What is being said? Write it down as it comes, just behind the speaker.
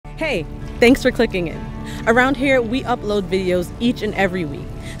Hey, thanks for clicking in. Around here, we upload videos each and every week,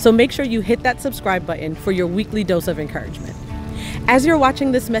 so make sure you hit that subscribe button for your weekly dose of encouragement. As you're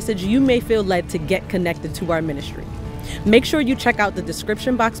watching this message, you may feel led to get connected to our ministry. Make sure you check out the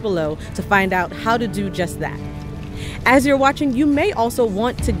description box below to find out how to do just that. As you're watching, you may also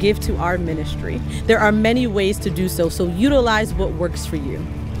want to give to our ministry. There are many ways to do so, so utilize what works for you.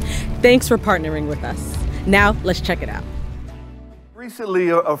 Thanks for partnering with us. Now, let's check it out. Recently,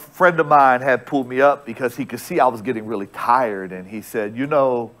 a friend of mine had pulled me up because he could see I was getting really tired, and he said, you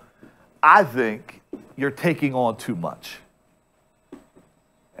know, I think you're taking on too much.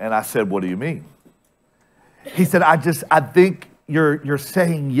 And I said, what do you mean? He said, I think you're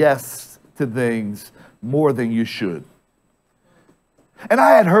saying yes to things more than you should. And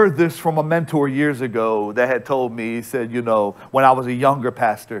I had heard this from a mentor years ago that had told me, he said, you know, when I was a younger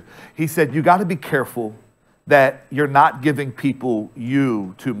pastor, he said, you got to be careful that you're not giving people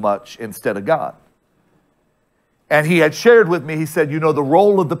you too much instead of God. And he had shared with me, he said, you know, the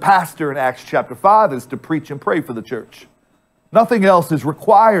role of the pastor in Acts chapter 5 is to preach and pray for the church. Nothing else is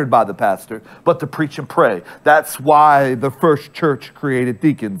required by the pastor but to preach and pray. That's why the first church created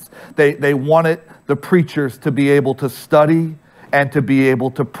deacons. They wanted the preachers to be able to study and to be able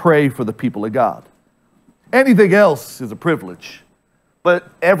to pray for the people of God. Anything else is a privilege, but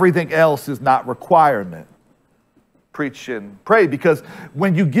everything else is not requirement. Preach and pray, because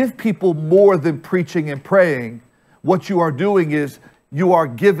when you give people more than preaching and praying, what you are doing is you are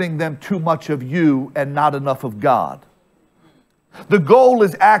giving them too much of you and not enough of God. The goal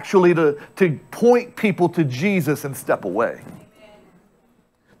is actually to point people to Jesus and step away.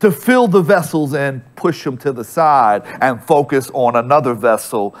 To fill the vessels and push them to the side and focus on another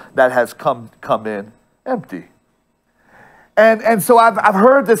vessel that has come in empty. And so I've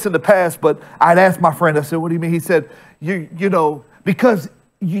heard this in the past, but I'd asked my friend, I said, what do you mean? He said, you know, because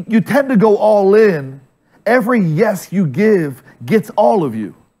you tend to go all in, every yes you give gets all of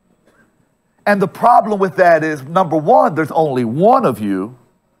you. And the problem with that is, number one, there's only one of you.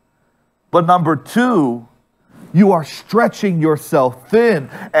 But number two, you are stretching yourself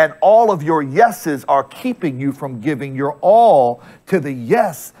thin, and all of your yeses are keeping you from giving your all to the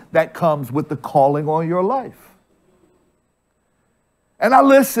yes that comes with the calling on your life. And I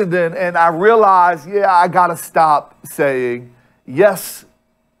listened and I realized, yeah, I got to stop saying yes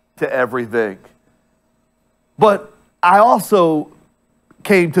to everything. But I also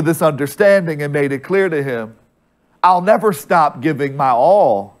came to this understanding and made it clear to him, I'll never stop giving my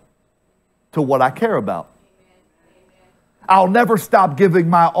all to what I care about. I'll never stop giving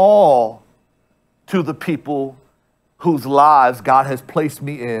my all to the people whose lives God has placed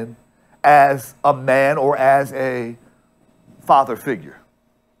me in as a man or as a father figure.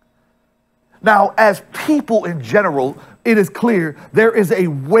 Now, as people in general, it is clear there is a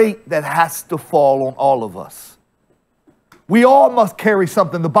weight that has to fall on all of us. We all must carry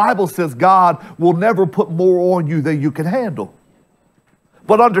something. The Bible says God will never put more on you than you can handle.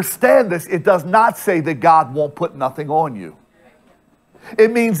 But understand this, it does not say that God won't put nothing on you.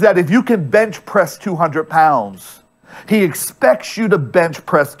 It means that if you can bench press 200 pounds, he expects you to bench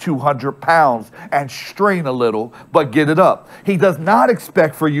press 200 pounds and strain a little, but get it up. He does not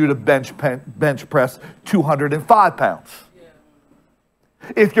expect for you to bench press 205 pounds.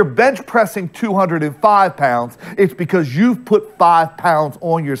 If you're bench pressing 205 pounds, it's because you've put 5 pounds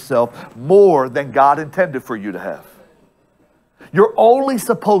on yourself more than God intended for you to have. You're only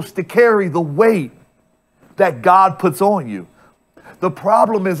supposed to carry the weight that God puts on you. The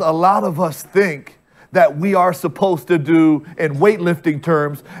problem is a lot of us think that we are supposed to do, in weightlifting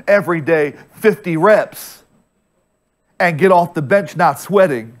terms, every day 50 reps and get off the bench not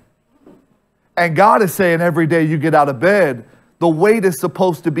sweating. And God is saying every day you get out of bed, the weight is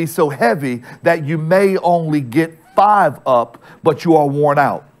supposed to be so heavy that you may only get 5 up, but you are worn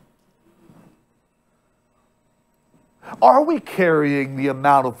out. Are we carrying the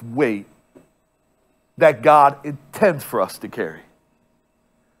amount of weight that God intends for us to carry?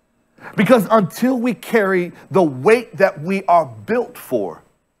 Because until we carry the weight that we are built for,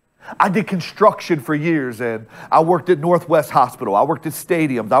 I did construction for years, and I worked at Northwest Hospital. I worked at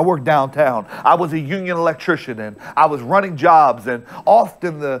stadiums. I worked downtown. I was a union electrician, and I was running jobs. And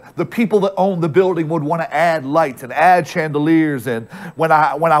often the people that owned the building would want to add lights and add chandeliers. And when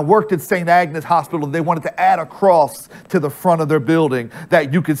I worked at St. Agnes Hospital, they wanted to add a cross to the front of their building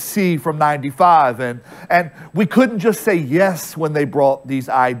that you could see from 95. And we couldn't just say yes when they brought these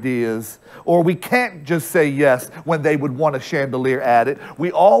ideas, or we can't just say yes when they would want a chandelier added.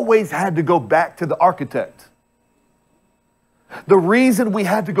 We always had to go back to the architect. The reason we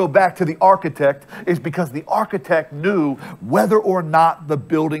had to go back to the architect is because the architect knew whether or not the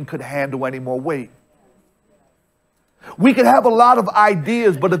building could handle any more weight. We could have a lot of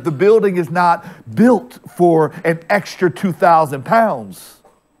ideas, but if the building is not built for an extra 2,000 pounds,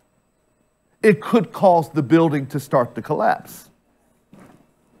 it could cause the building to start to collapse.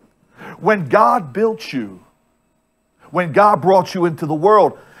 When God built you, when God brought you into the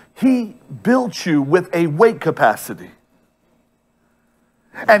world, He built you with a weight capacity.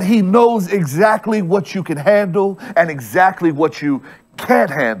 And He knows exactly what you can handle and exactly what you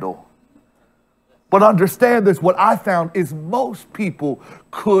can't handle. But understand this, what I found is most people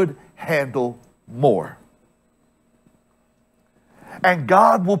could handle more. And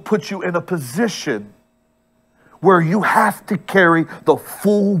God will put you in a position where you have to carry the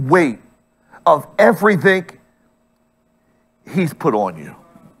full weight of everything He's put on you.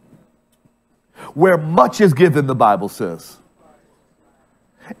 Where much is given, the Bible says.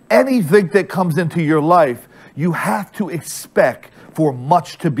 Anything that comes into your life, you have to expect for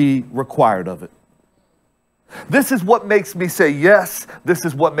much to be required of it. This is what makes me say yes. This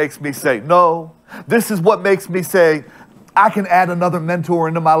is what makes me say no. This is what makes me say, I can add another mentor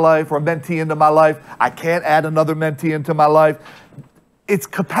into my life or mentee into my life. I can't add another mentee into my life. It's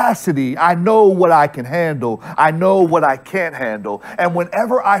capacity. I know what I can handle. I know what I can't handle. And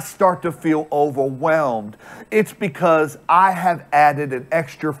whenever I start to feel overwhelmed, it's because I have added an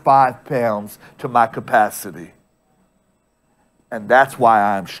extra 5 pounds to my capacity. And that's why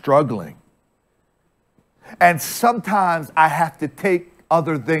I'm struggling. And sometimes I have to take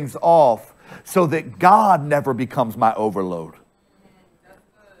other things off so that God never becomes my overload.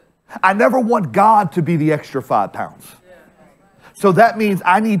 I never want God to be the extra 5 pounds. So that means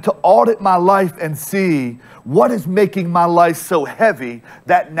I need to audit my life and see what is making my life so heavy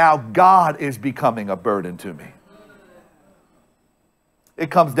that now God is becoming a burden to me.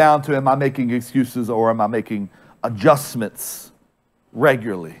 It comes down to, am I making excuses or am I making adjustments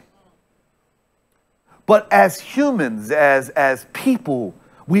regularly? But as humans, as people,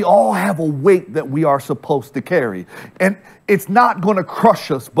 we all have a weight that we are supposed to carry. And it's not going to crush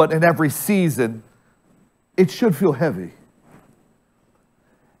us, but in every season, it should feel heavy.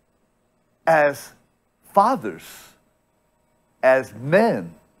 As fathers, as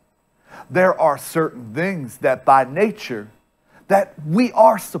men, there are certain things that by nature that we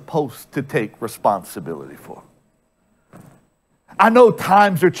are supposed to take responsibility for. I know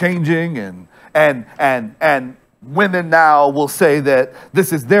times are changing and women now will say that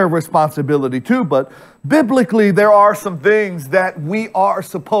this is their responsibility too, but biblically there are some things that we are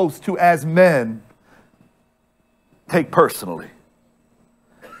supposed to, as men, take personally.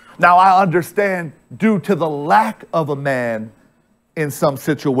 Now, I understand due to the lack of a man in some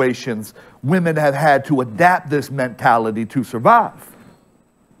situations, women have had to adapt this mentality to survive.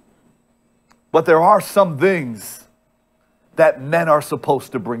 But there are some things that men are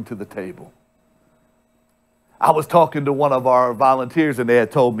supposed to bring to the table. I was talking to one of our volunteers and they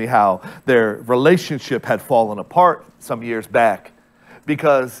had told me how their relationship had fallen apart some years back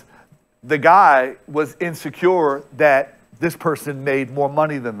because the guy was insecure that this person made more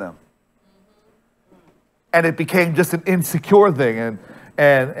money than them. And it became just an insecure thing.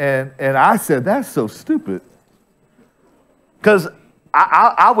 And I said, that's so stupid. Because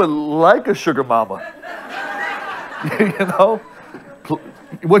I would like a sugar mama. You know?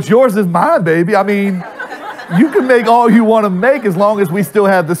 What's yours is mine, baby. I mean, you can make all you want to make as long as we still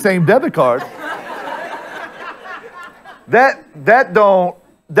have the same debit card. That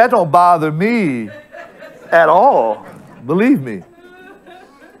don't bother me at all. Believe me.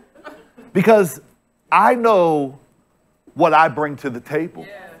 Because I know what I bring to the table.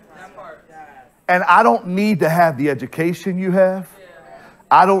 And I don't need to have the education you have.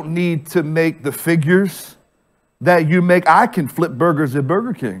 I don't need to make the figures that you make. I can flip burgers at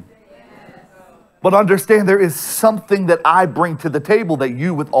Burger King. But understand there is something that I bring to the table that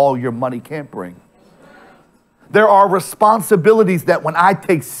you with all your money can't bring. There are responsibilities that when I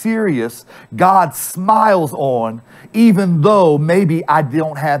take serious, God smiles on, even though maybe I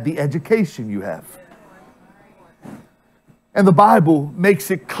don't have the education you have. And the Bible makes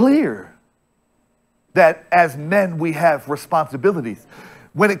it clear that as men, we have responsibilities.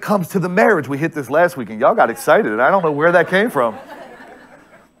 When it comes to the marriage, we hit this last week and y'all got excited. And I don't know where that came from.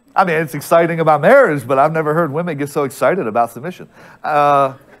 I mean, it's exciting about marriage, but I've never heard women get so excited about submission.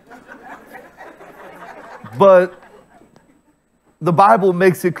 But the Bible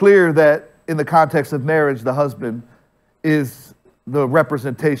makes it clear that in the context of marriage, the husband is the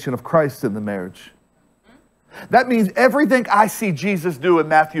representation of Christ in the marriage. That means everything I see Jesus do in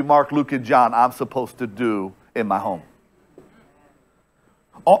Matthew, Mark, Luke, and John, I'm supposed to do in my home.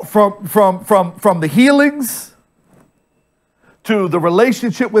 From the healings to the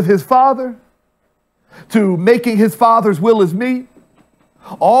relationship with his Father, to making his Father's will as meat,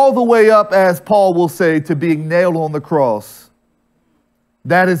 all the way up, as Paul will say, to being nailed on the cross.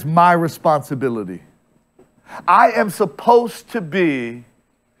 That is my responsibility. I am supposed to be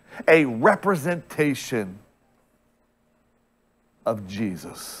a representation of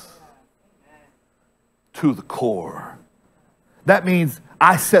Jesus to the core. That means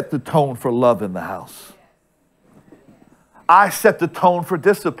I set the tone for love in the house. I set the tone for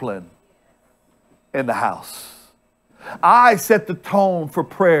discipline in the house. I set the tone for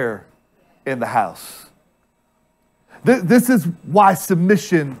prayer in the house. This is why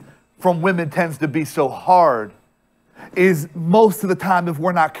submission from women tends to be so hard, is most of the time, if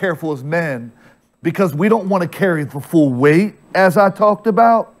we're not careful as men, because we don't want to carry the full weight, as I talked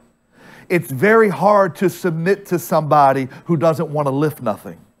about, it's very hard to submit to somebody who doesn't want to lift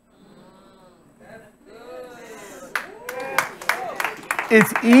nothing.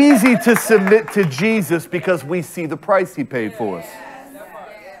 It's easy to submit to Jesus because we see the price he paid for us.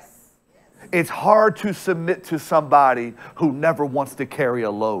 It's hard to submit to somebody who never wants to carry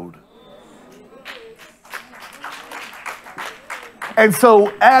a load. And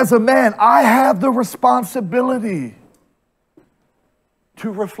so as a man, I have the responsibility to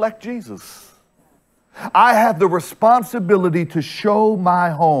reflect Jesus. I have the responsibility to show my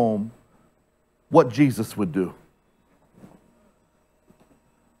home what Jesus would do.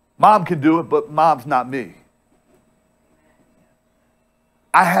 Mom can do it, but mom's not me.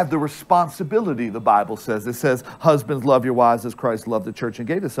 I have the responsibility, the Bible says. It says, husbands, love your wives as Christ loved the church and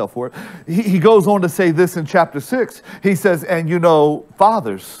gave himself for it. He goes on to say this in chapter 6. He says, and you know,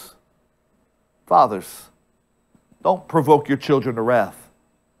 fathers, don't provoke your children to wrath.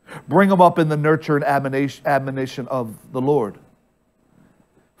 Bring them up in the nurture and admonition of the Lord.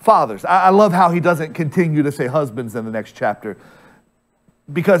 Fathers, I love how he doesn't continue to say husbands in the next chapter,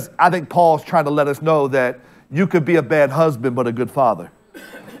 because I think Paul's trying to let us know that you could be a bad husband, but a good father.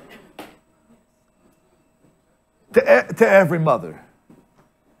 To every mother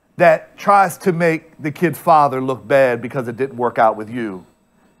that tries to make the kid's father look bad because it didn't work out with you,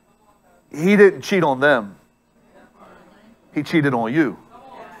 he didn't cheat on them. He cheated on you.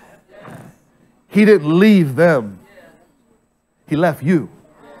 He didn't leave them. He left you.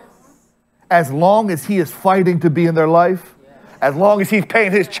 As long as he is fighting to be in their life, as long as he's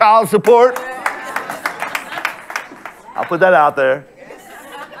paying his child support, I'll put that out there,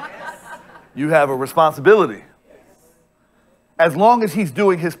 you have a responsibility. As long as he's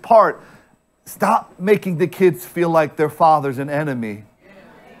doing his part, stop making the kids feel like their father's an enemy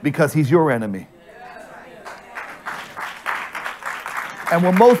because he's your enemy. And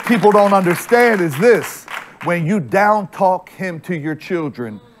what most people don't understand is this: when you down talk him to your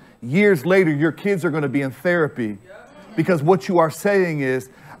children, years later, your kids are going to be in therapy because what you are saying is,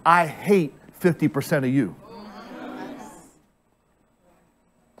 I hate 50% of you.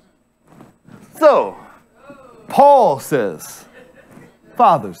 So, Paul says,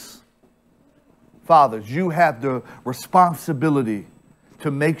 fathers, you have the responsibility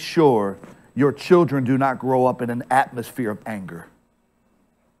to make sure your children do not grow up in an atmosphere of anger.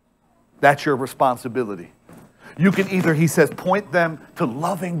 That's your responsibility. You can either, he says, point them to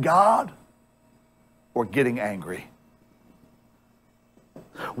loving God or getting angry.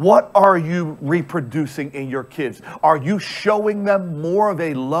 What are you reproducing in your kids? Are you showing them more of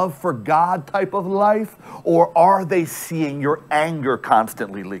a love for God type of life, or are they seeing your anger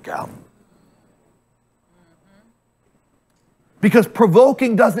constantly leak out? Because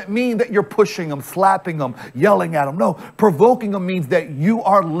provoking doesn't mean that you're pushing them, slapping them, yelling at them. No, provoking them means that you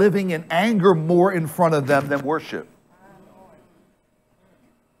are living in anger more in front of them than worship.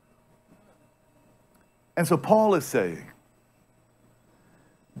 And so Paul is saying,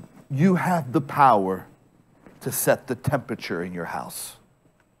 you have the power to set the temperature in your house.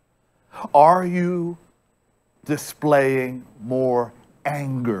 Are you displaying more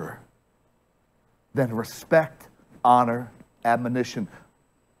anger than respect, honor, admonition,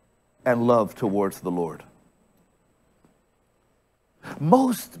 and love towards the Lord?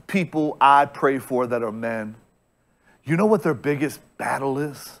 Most people I pray for that are men, you know what their biggest battle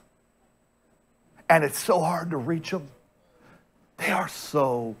is? And it's so hard to reach them. They are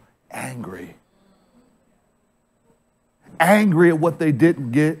so angry. Angry at what they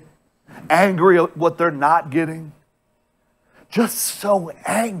didn't get. Angry at what they're not getting. Just so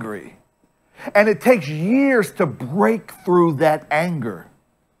angry. And it takes years to break through that anger,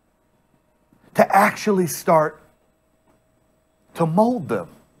 to actually start to mold them.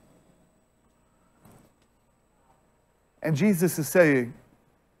 And Jesus is saying,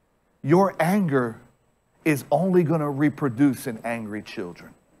 your anger is only going to reproduce in angry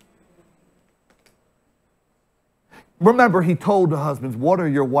children. Remember, he told the husbands, water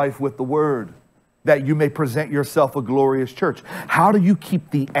your wife with the word, that you may present yourself a glorious church. How do you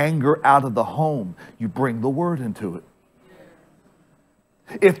keep the anger out of the home? You bring the word into it.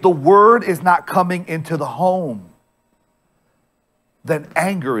 If the word is not coming into the home, then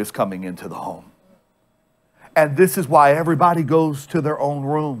anger is coming into the home. And this is why everybody goes to their own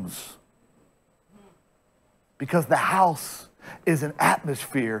rooms. Because the house is an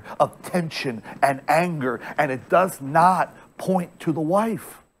atmosphere of tension and anger, and it does not point to the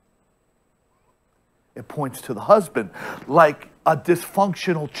wife. It points to the husband. Like a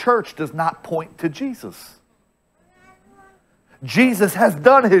dysfunctional church does not point to Jesus. Jesus has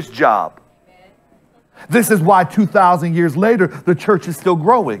done his job. This is why 2,000 years later, the church is still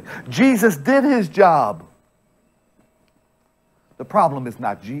growing. Jesus did his job. The problem is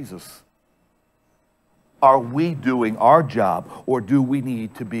not Jesus. Are we doing our job, or do we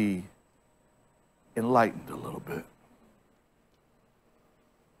need to be enlightened a little bit?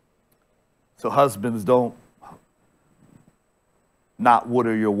 So husbands, don't not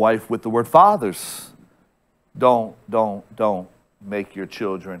water your wife with the word. Fathers, don't make your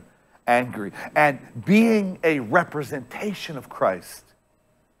children angry. And being a representation of Christ.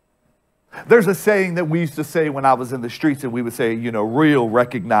 There's a saying that we used to say when I was in the streets, and we would say, you know, real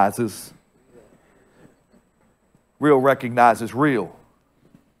recognizes real.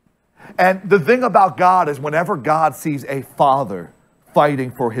 And the thing about God is whenever God sees a father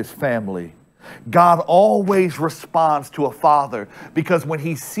fighting for his family, God always responds to a father, because when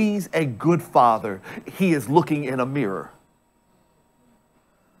he sees a good father, he is looking in a mirror.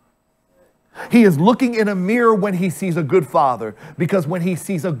 He is looking in a mirror when he sees a good father, because when he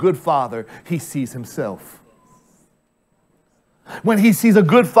sees a good father, he sees himself. When he sees a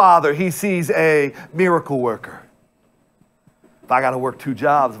good father, he sees a miracle worker. If I got to work 2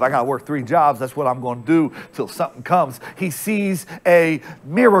 jobs, if I got to work 3 jobs, that's what I'm going to do till something comes. He sees a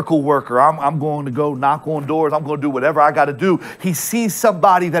miracle worker. I'm going to go knock on doors. I'm going to do whatever I got to do. He sees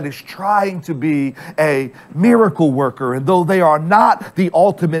somebody that is trying to be a miracle worker. And though they are not the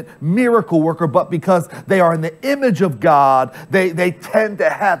ultimate miracle worker, but because they are in the image of God, they tend to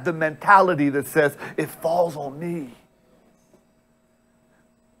have the mentality that says, it falls on me.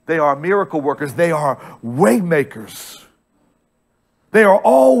 They are miracle workers. They are way makers. They are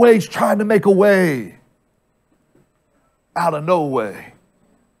always trying to make a way out of no way.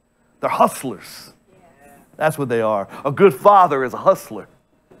 They're hustlers. That's what they are. A good father is a hustler.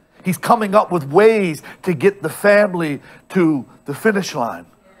 He's coming up with ways to get the family to the finish line.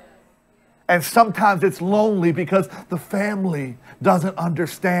 And sometimes it's lonely because the family doesn't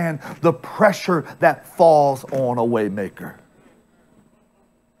understand the pressure that falls on a waymaker.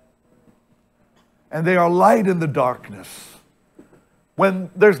 And they are light in the darkness.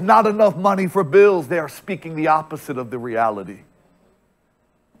 When there's not enough money for bills, they are speaking the opposite of the reality.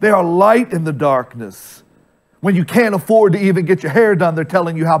 They are light in the darkness. When you can't afford to even get your hair done, they're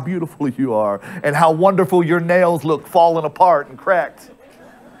telling you how beautiful you are and how wonderful your nails look falling apart and cracked.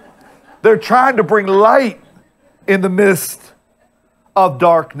 They're trying to bring light in the midst of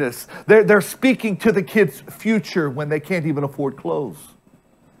darkness. They're speaking to the kids' future when they can't even afford clothes.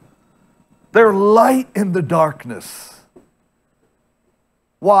 They're light in the darkness.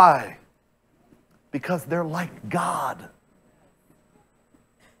 Why? Because they're like God.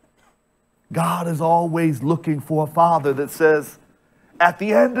 God is always looking for a father that says, at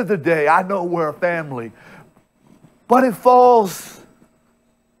the end of the day, I know we're a family, but it falls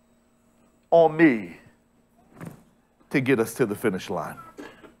on me to get us to the finish line.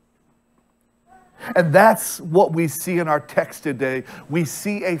 And that's what we see in our text today. We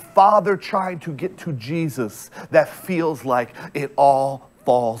see a father trying to get to Jesus that feels like it all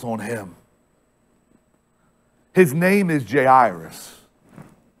falls on him. His name is Jairus.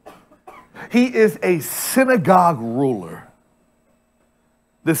 He is a synagogue ruler.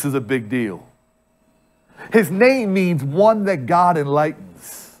 This is a big deal. His name means one that God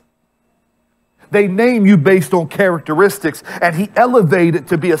enlightens. They name you based on characteristics, and he elevated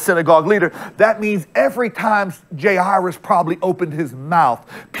to be a synagogue leader. That means every time Jairus probably opened his mouth,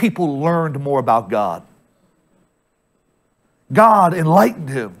 people learned more about God. God enlightened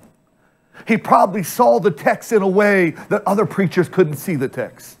him. He probably saw the text in a way that other preachers couldn't see the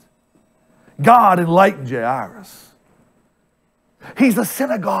text. God enlightened Jairus. He's a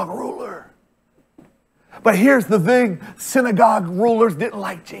synagogue ruler. But here's the thing, synagogue rulers didn't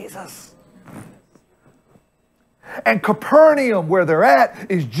like Jesus. And Capernaum, where they're at,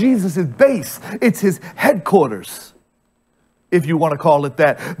 is Jesus' base. It's his headquarters. if you want to call it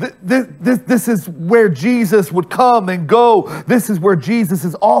that. This is where Jesus would come and go. This is where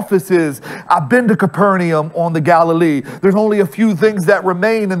Jesus' office is. I've been to Capernaum on the Galilee. There's only a few things that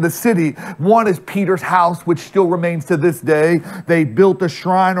remain in the city. One is Peter's house, which still remains to this day. They built a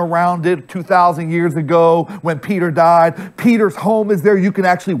shrine around it 2,000 years ago when Peter died. Peter's home is there. You can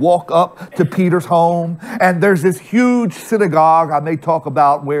actually walk up to Peter's home. And there's this huge synagogue. I may talk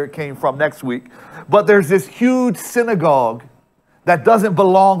about where it came from next week. But there's this huge synagogue that doesn't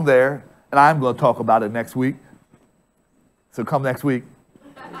belong there, and I'm going to talk about it next week. So come next week.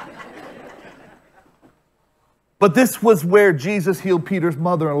 But this was where Jesus healed Peter's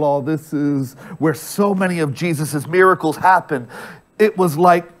mother-in-law. This is where so many of Jesus' miracles happened. It was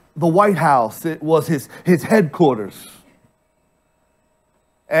like the White House. It was his headquarters.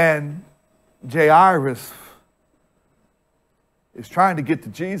 And Jairus is trying to get to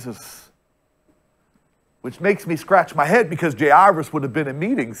Jesus, which makes me scratch my head because Jairus would have been in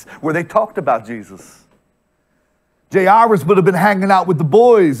meetings where they talked about Jesus. Jairus would have been hanging out with the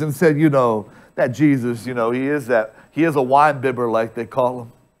boys and said, that Jesus, he is a wine bibber, like they call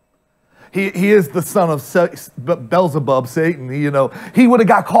him. He is the son of Beelzebub, Satan. He would have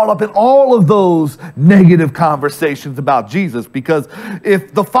got caught up in all of those negative conversations about Jesus, because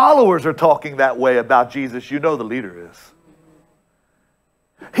if the followers are talking that way about Jesus, the leader is.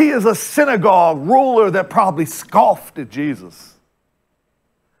 He is a synagogue ruler that probably scoffed at Jesus.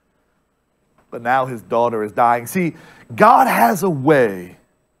 But now his daughter is dying. See, God has a way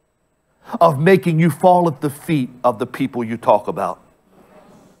of making you fall at the feet of the people you talk about.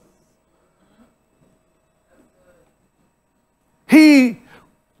 He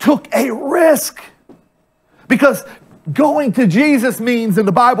took a risk, because going to Jesus means, and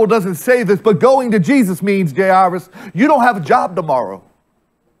the Bible doesn't say this, but going to Jesus means, Jairus, you don't have a job tomorrow.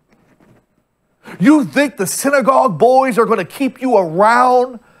 You think the synagogue boys are going to keep you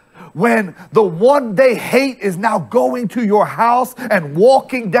around when the one they hate is now going to your house and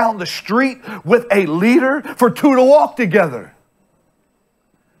walking down the street with a leader for two to walk together?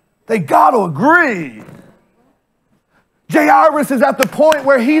 They got to agree. Jairus is at the point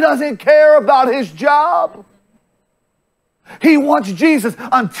where he doesn't care about his job. He wants Jesus.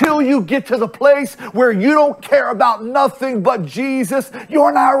 Until you get to the place where you don't care about nothing but Jesus,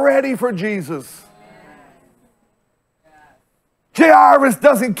 you're not ready for Jesus. Jairus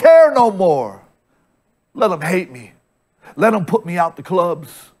doesn't care no more. Let them hate me. Let them put me out the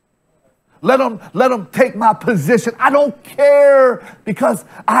clubs. Let them take my position. I don't care, because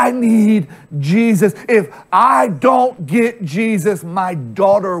I need Jesus. If I don't get Jesus, my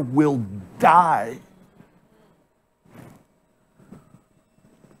daughter will die.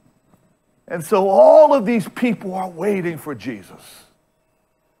 And so all of these people are waiting for Jesus.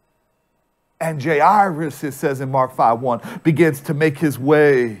 And Jairus, it says in Mark 5:1, begins to make his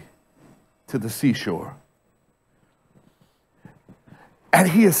way to the seashore. And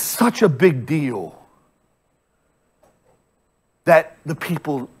he is such a big deal that the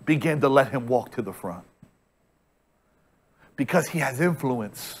people begin to let him walk to the front. Because he has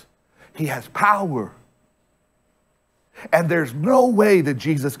influence. He has power. And there's no way that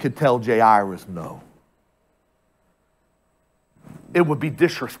Jesus could tell Jairus no. It would be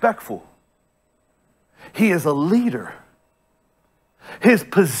disrespectful. He is a leader. His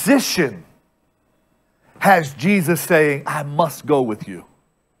position has Jesus saying, I must go with you.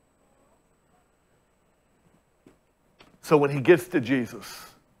 So when he gets to Jesus,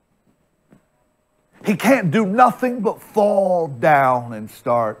 he can't do nothing but fall down and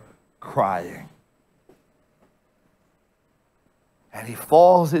start crying. And he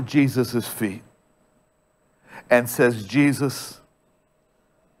falls at Jesus' feet and says, Jesus,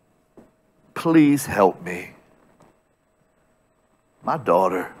 please help me. My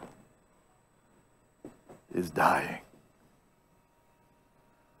daughter is dying.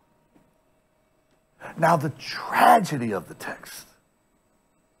 Now, the tragedy of the text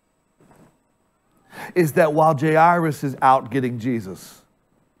is that while Jairus is out getting Jesus,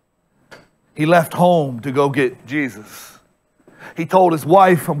 he left home to go get Jesus. He told his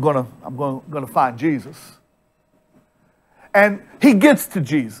wife, I'm gonna find Jesus. And he gets to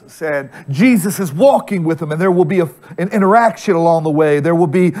Jesus, and Jesus is walking with him, and there will be an interaction along the way. There will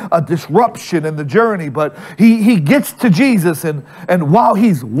be a disruption in the journey, but he gets to Jesus, and while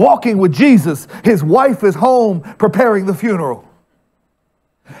he's walking with Jesus, his wife is home preparing the funeral.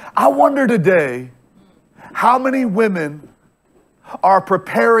 I wonder today, how many women are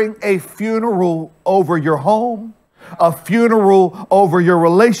preparing a funeral over your home A funeral over your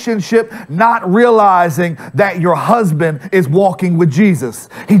relationship, not realizing that your husband is walking with Jesus.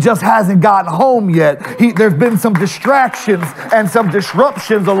 He just hasn't gotten home yet. There's been some distractions and some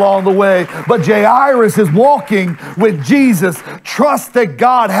disruptions along the way, but Jairus is walking with Jesus. Trust that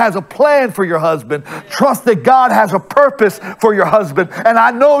God has a plan for your husband. Trust that God has a purpose for your husband. And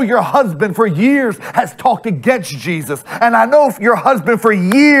I know your husband for years has talked against Jesus. And I know your husband for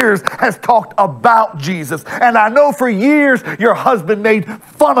years has talked about Jesus. And I know for years your husband made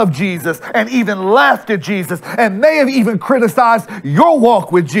fun of Jesus and even laughed at Jesus and may have even criticized your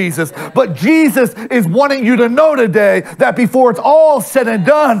walk with Jesus. But Jesus is wanting you to know today that before it's all said and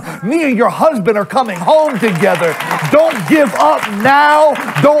done, me and your husband are coming home together. Don't give up now.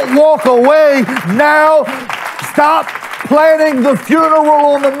 Don't walk away now. Stop planning the funeral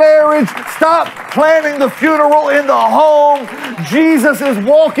on the marriage. Stop planning the funeral in the home. Jesus is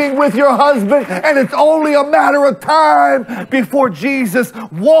walking with your husband, and it's only a matter of time before Jesus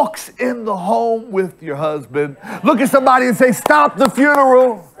walks in the home with your husband. Look at somebody and say, stop the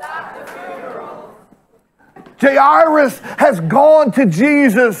funeral. Stop the funeral. Jairus has gone to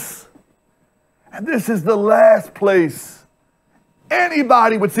Jesus, and this is the last place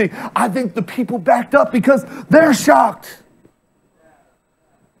anybody would see. I think the people backed up because they're shocked.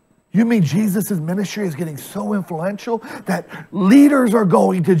 You mean Jesus' ministry is getting so influential that leaders are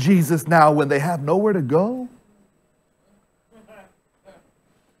going to Jesus now when they have nowhere to go?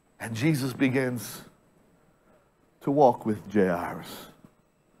 And Jesus begins to walk with Jairus.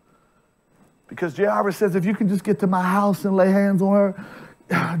 Because Jairus says, if you can just get to my house and lay hands on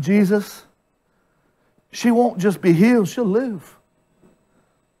her, Jesus, she won't just be healed, she'll live.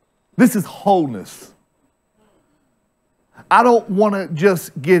 This is wholeness. I don't want to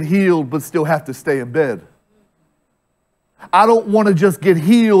just get healed but still have to stay in bed. I don't want to just get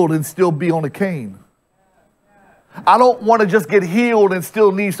healed and still be on a cane. I don't want to just get healed and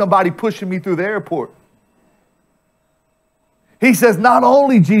still need somebody pushing me through the airport. He says, not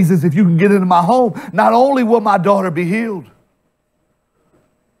only, Jesus, if you can get into my home, not only will my daughter be healed,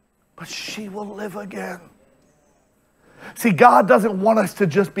 but she will live again. See, God doesn't want us to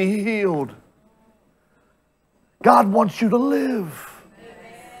just be healed. God wants you to live.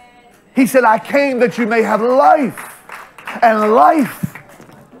 He said, I came that you may have life, and life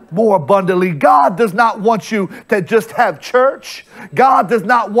more abundantly. God does not want you to just have church. God does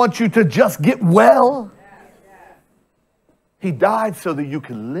not want you to just get well. He died so that you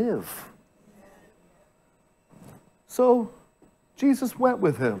can live. So Jesus went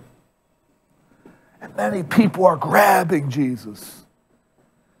with him. And many people are grabbing Jesus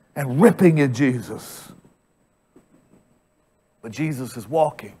and ripping at Jesus. But Jesus is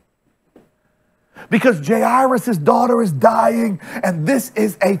walking. Because Jairus' daughter is dying, and this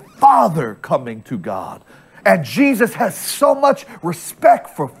is a father coming to God. And Jesus has so much respect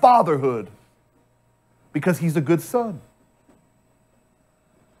for fatherhood because he's a good son.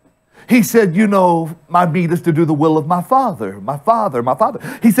 He said, you know, my meat is to do the will of my father, my father, my father.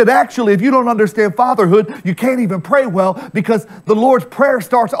 He said, actually, if you don't understand fatherhood, you can't even pray well because the Lord's Prayer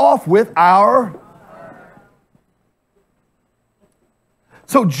starts off with our.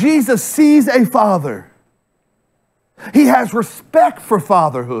 So Jesus sees a father. He has respect for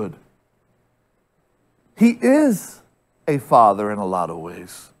fatherhood. He is a father in a lot of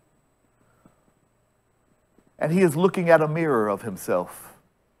ways. And he is looking at a mirror of himself,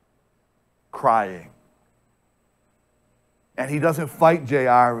 crying. And he doesn't fight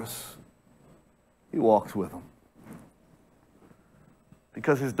Jairus. He walks with him.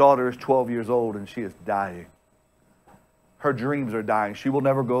 Because his daughter is 12 years old and she is dying. Her dreams are dying. She will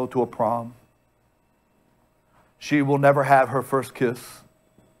never go to a prom. She will never have her first kiss.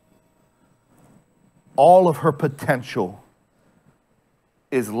 All of her potential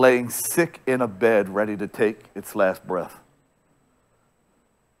is laying sick in a bed ready to take its last breath.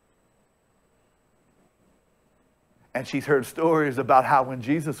 And she's heard stories about how when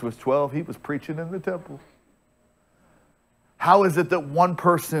Jesus was 12, he was preaching in the temple. How is it that one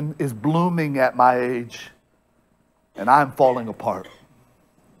person is blooming at my age and I'm falling apart?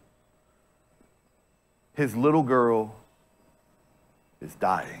 His little girl is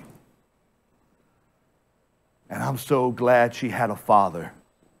dying. And I'm so glad she had a father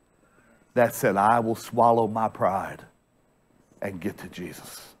that said, I will swallow my pride and get to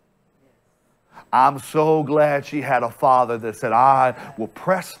Jesus. I'm so glad she had a father that said, I will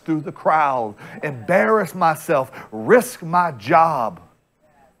press through the crowd, embarrass myself, risk my job,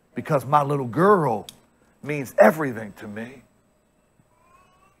 because my little girl means everything to me.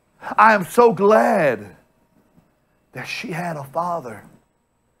 I am so glad that she had a father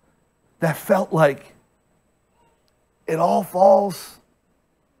that felt like it all falls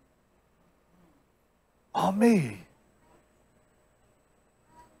on me.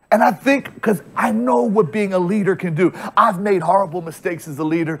 And I think, because I know what being a leader can do. I've made horrible mistakes as a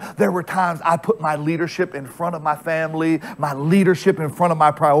leader. There were times I put my leadership in front of my family, my leadership in front of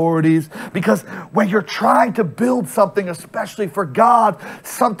my priorities. Because when you're trying to build something, especially for God,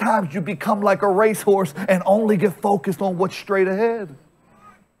 sometimes you become like a racehorse and only get focused on what's straight ahead.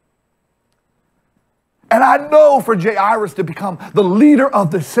 And I know for Jairus to become the leader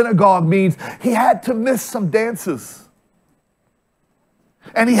of the synagogue means he had to miss some dances.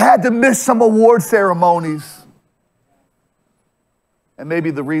 And he had to miss some award ceremonies. And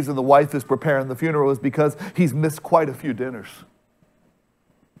maybe the reason the wife is preparing the funeral is because he's missed quite a few dinners.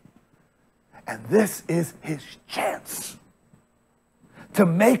 And this is his chance to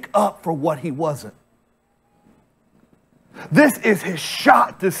make up for what he wasn't. This is his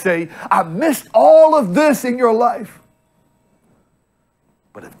shot to say, I missed all of this in your life.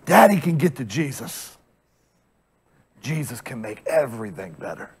 But if Daddy can get to Jesus, Jesus can make everything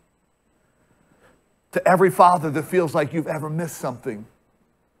better. To every father that feels like you've ever missed something,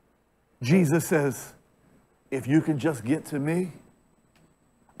 Jesus says, if you can just get to me,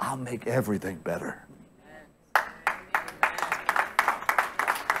 I'll make everything better.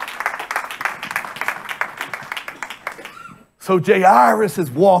 So Jairus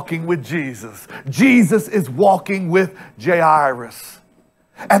is walking with Jesus. Jesus is walking with Jairus.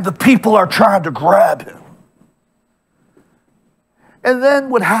 And the people are trying to grab him. And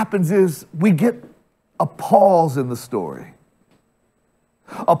then what happens is we get a pause in the story.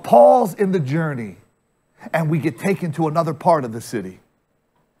 A pause in the journey. And we get taken to another part of the city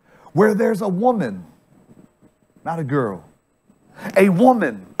where there's a woman, not a girl, a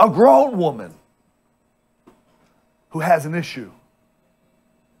woman, a grown woman who has an issue.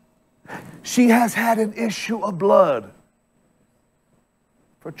 She has had an issue of blood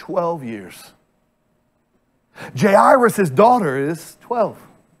for 12 years. Jairus' daughter is 12.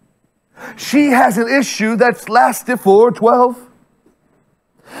 She has an issue that's lasted for 12.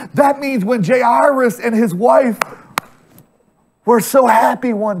 That means when Jairus and his wife were so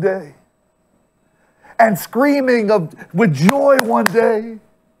happy one day and screaming with joy one day,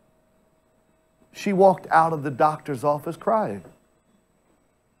 she walked out of the doctor's office crying.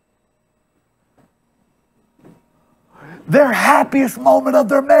 Their happiest moment of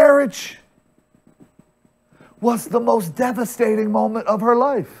their marriage was the most devastating moment of her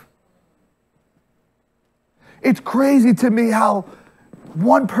life. It's crazy to me how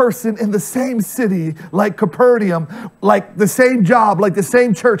one person in the same city, like Capernaum, like the same job, like the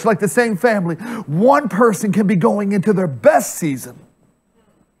same church, like the same family, one person can be going into their best season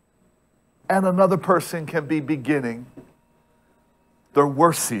and another person can be beginning their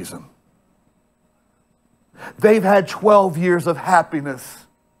worst season. They've had 12 years of happiness.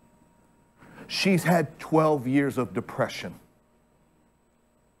 She's had 12 years of depression.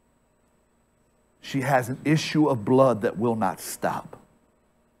 She has an issue of blood that will not stop.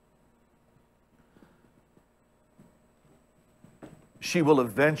 She will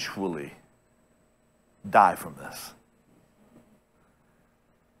eventually die from this.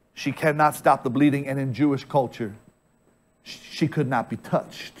 She cannot stop the bleeding, and in Jewish culture, she could not be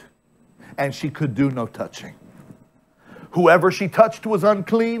touched, and she could do no touching. Whoever she touched was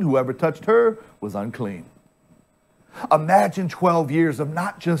unclean. Whoever touched her was unclean. Imagine 12 years of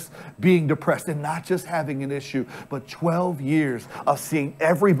not just being depressed and not just having an issue, but 12 years of seeing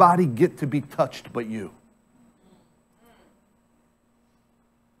everybody get to be touched but you.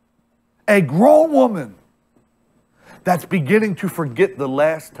 A grown woman that's beginning to forget the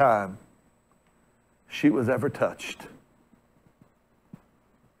last time she was ever touched.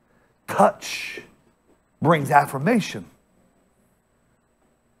 Touch brings affirmation.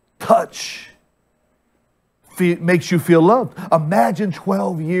 Touch makes you feel loved. Imagine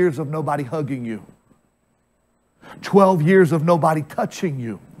 12 years of nobody hugging you. 12 years of nobody touching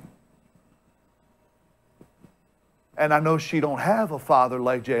you. And I know she don't have a father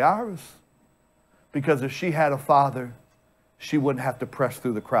like Jairus, because if she had a father, she wouldn't have to press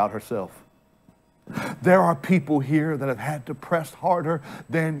through the crowd herself. There are people here that have had to press harder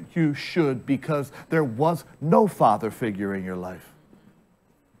than you should because there was no father figure in your life.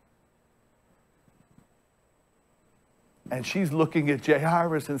 And she's looking at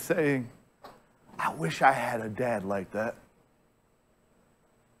Jairus and saying, I wish I had a dad like that.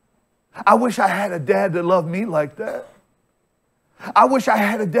 I wish I had a dad that loved me like that. I wish I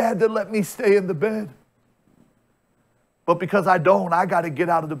had a dad that let me stay in the bed. But because I don't, I got to get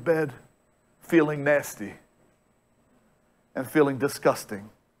out of the bed feeling nasty and feeling disgusting.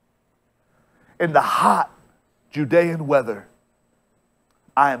 In the hot Judean weather,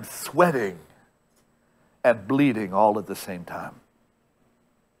 I am sweating and bleeding all at the same time.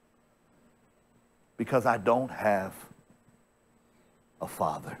 Because I don't have a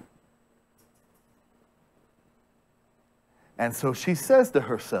father. And so she says to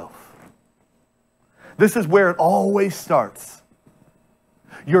herself, this is where it always starts.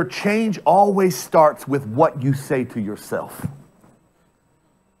 Your change always starts with what you say to yourself.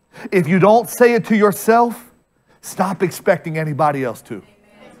 If you don't say it to yourself, stop expecting anybody else to.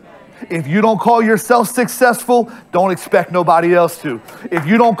 If you don't call yourself successful, don't expect nobody else to. If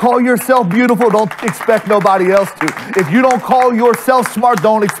you don't call yourself beautiful, don't expect nobody else to. If you don't call yourself smart,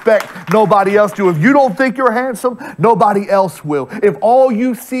 don't expect nobody else to. If you don't think you're handsome, nobody else will. If all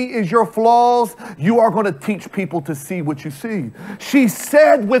you see is your flaws, you are going to teach people to see what you see. She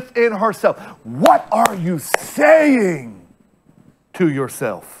said within herself, what are you saying to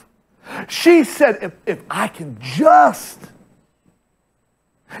yourself? She said, if I can just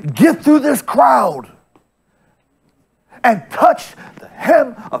get through this crowd and touch the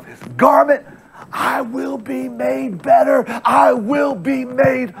hem of his garment, I will be made better. I will be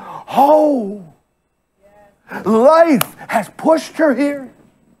made whole. Yes. Life has pushed her here.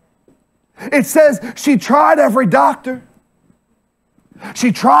 It says she tried every doctor.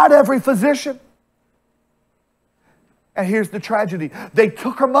 She tried every physician. And here's the tragedy. They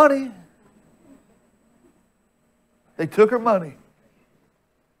took her money. They took her money.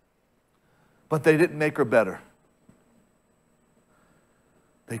 But they didn't make her better.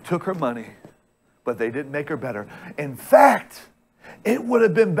 They took her money, but they didn't make her better. In fact, it would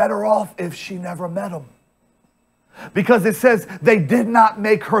have been better off if she never met him. Because it says they did not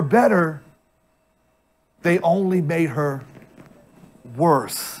make her better. They only made her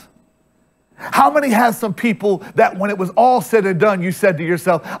worse. How many have some people that when it was all said and done, you said to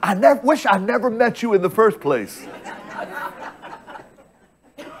yourself, I wish I never met you in the first place?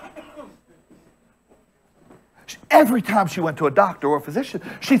 Every time she went to a doctor or a physician,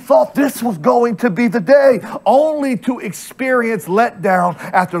 she thought this was going to be the day, only to experience letdown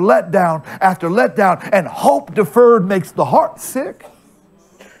after letdown after letdown. And hope deferred makes the heart sick.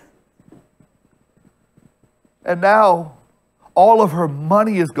 And now all of her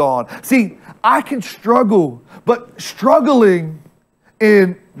money is gone. See, I can struggle, but struggling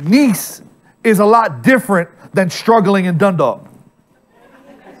in Nice is a lot different than struggling in Dundalk.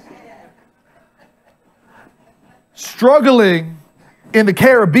 Struggling in the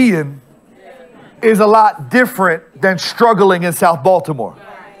Caribbean is a lot different than struggling in South Baltimore.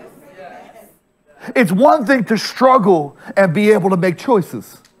 It's one thing to struggle and be able to make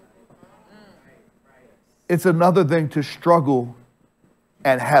choices. It's another thing to struggle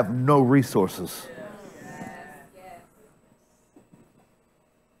and have no resources.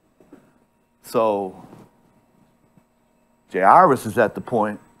 So, Jairus is at the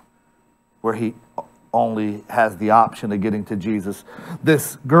point where he only has the option of getting to Jesus.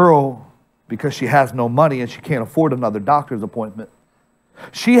 This girl, because she has no money and she can't afford another doctor's appointment,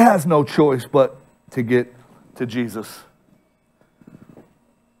 she has no choice but to get to Jesus.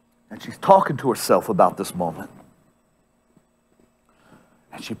 And she's talking to herself about this moment.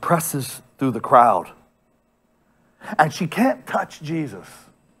 And she presses through the crowd. And she can't touch Jesus.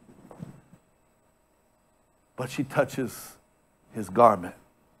 But she touches his garment.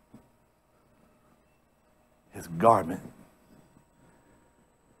 His garment.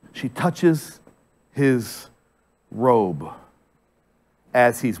 She touches his robe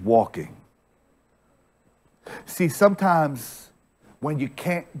as he's walking. See, sometimes when you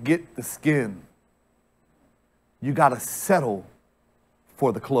can't get the skin, you got to settle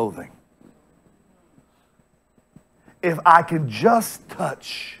for the clothing. If I can just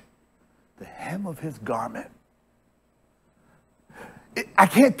touch the hem of his garment, I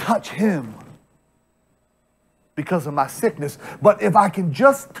can't touch him because of my sickness, but if I can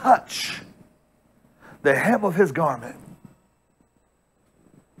just touch the hem of his garment,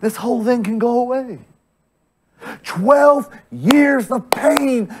 this whole thing can go away. 12 years of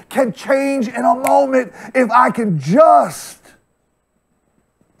pain can change in a moment if I can just.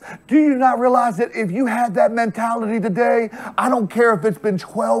 Do you not realize that if you had that mentality today, I don't care if it's been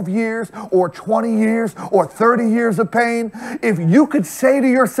 12 years or 20 years or 30 years of pain, if you could say to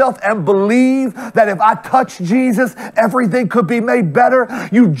yourself and believe that if I touch Jesus, everything could be made better,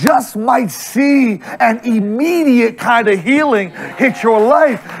 you just might see an immediate kind of healing hit your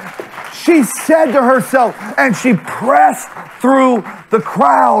life. She said to herself, and she pressed through the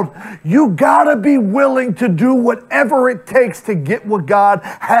crowd, you gotta be willing to do whatever it takes to get what God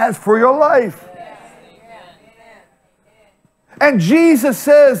has for your life. And Jesus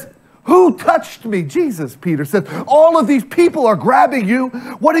says, Who touched me? Jesus, Peter said. All of these people are grabbing you.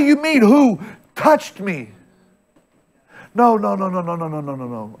 What do you mean, who touched me?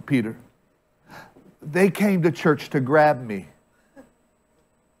 No, Peter. They came to church to grab me.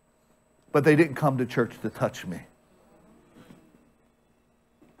 But they didn't come to church to touch me.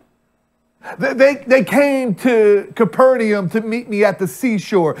 They came to Capernaum to meet me at the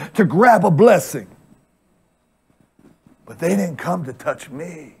seashore to grab a blessing. But they didn't come to touch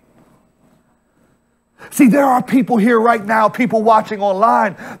me. See, there are people here right now, people watching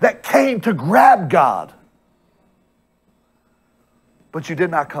online, that came to grab God. But you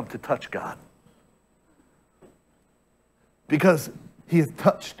did not come to touch God. Because he is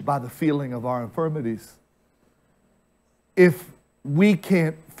touched by the feeling of our infirmities. If we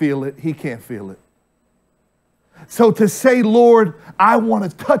can't feel it, he can't feel it. So to say, Lord, I want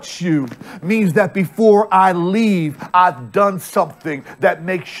to touch you, means that before I leave, I've done something that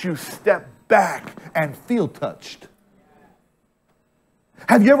makes you step back and feel touched.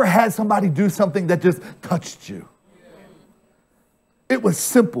 Have you ever had somebody do something that just touched you? It was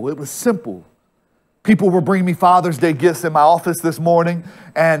simple. It was simple. People were bringing me Father's Day gifts in my office this morning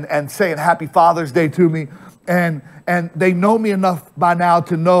and saying Happy Father's Day to me. And they know me enough by now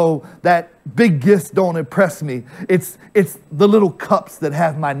to know that big gifts don't impress me. It's the little cups that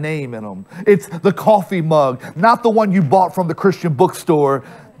have my name in them. It's the coffee mug, not the one you bought from the Christian bookstore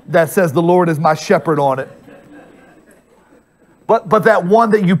that says the Lord is my shepherd on it. But that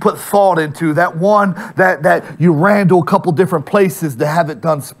one that you put thought into, that one that you ran to a couple different places to have it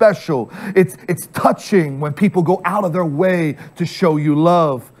done special. It's touching when people go out of their way to show you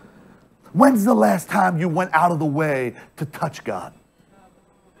love. When's the last time you went out of the way to touch God?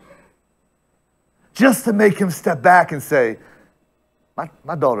 Just to make him step back and say,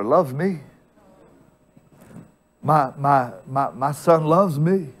 my daughter loves me. My son loves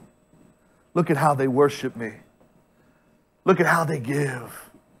me. Look at how they worship me. Look at how they give.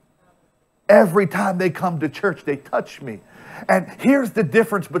 Every time they come to church, they touch me. And here's the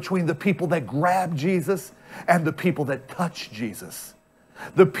difference between the people that grab Jesus and the people that touch Jesus.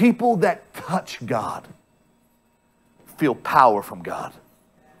 The people that touch God feel power from God.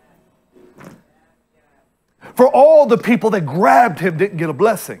 For all the people that grabbed him didn't get a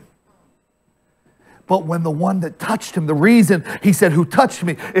blessing. But when the one that touched him, the reason he said, who touched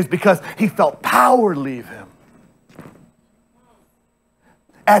me, is because he felt power leave him.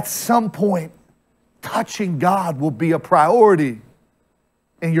 At some point, touching God will be a priority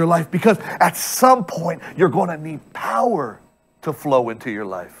in your life, because at some point, you're going to need power to flow into your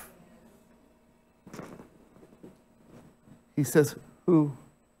life. He says, who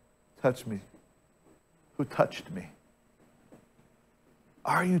touched me? Who touched me?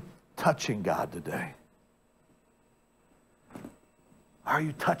 Are you touching God today? Are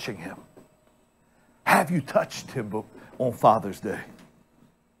you touching him? Have you touched him on Father's Day?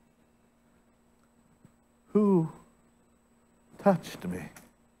 Who touched me?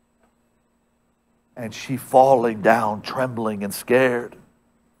 And she, falling down, trembling and scared,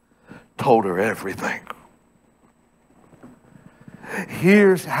 told her everything.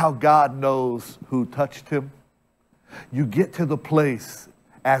 Here's how God knows who touched him. You get to the place,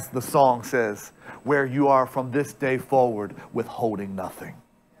 as the song says, where you are from this day forward withholding nothing.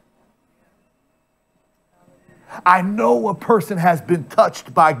 I know a person has been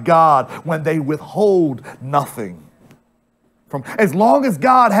touched by God when they withhold nothing. As long as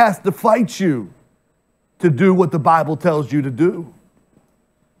God has to fight you to do what the Bible tells you to do,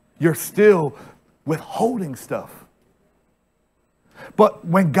 you're still withholding stuff. But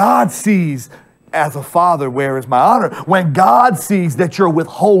when God sees, as a father, where is my honor? When God sees that you're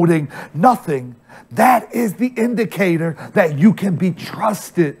withholding nothing, that is the indicator that you can be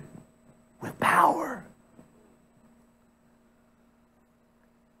trusted with power.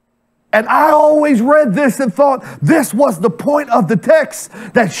 And I always read this and thought this was the point of the text,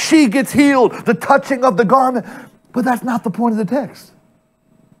 that she gets healed, the touching of the garment. But that's not the point of the text.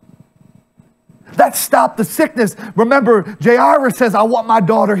 That stopped the sickness. Remember, Jairus says, I want my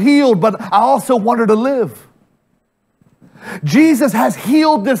daughter healed, but I also want her to live. Jesus has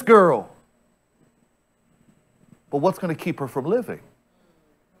healed this girl. But what's going to keep her from living?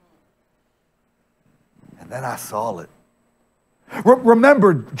 And then I saw it.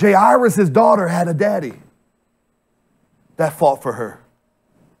 Remember, Jairus' daughter had a daddy that fought for her.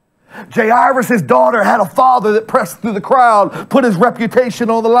 Jairus' daughter had a father that pressed through the crowd, put his reputation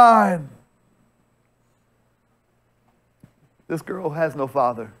on the line. This girl has no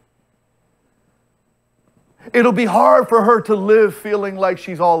father. It'll be hard for her to live feeling like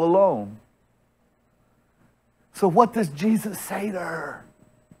she's all alone. So what does Jesus say to her?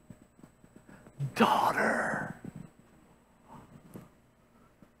 daughter.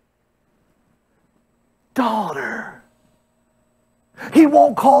 Daughter. He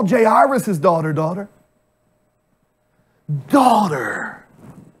won't call Jairus his daughter, daughter. Daughter.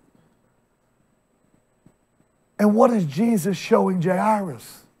 And what is Jesus showing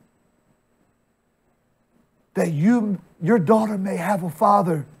Jairus? That your daughter may have a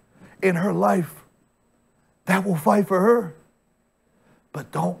father in her life that will fight for her.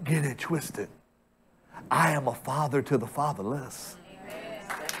 But don't get it twisted. I am a father to the fatherless.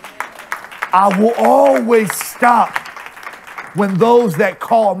 I will always stop when those that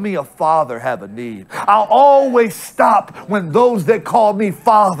call me a father have a need. I'll always stop when those that call me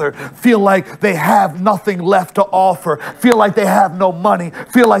father feel like they have nothing left to offer, feel like they have no money,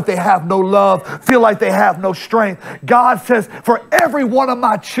 feel like they have no love, feel like they have no strength. God says, for every one of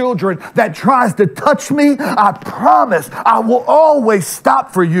my children that tries to touch me, I promise I will always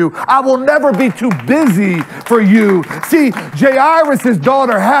stop for you. I will never be too busy for you. See, Jairus'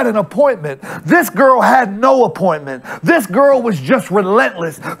 daughter had an appointment. This girl had no appointment. This girl was just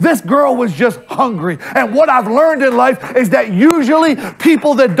relentless. This girl was just hungry. And what I've learned in life is that usually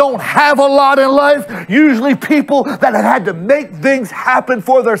people that don't have a lot in life, usually people that have had to make things happen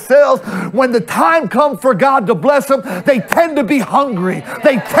for themselves, when the time comes for God to bless them, they tend to be hungry.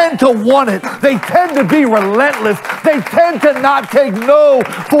 They tend to want it. They tend to be relentless. They tend to not take no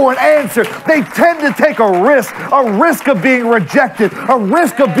for an answer. They tend to take a risk of being rejected, a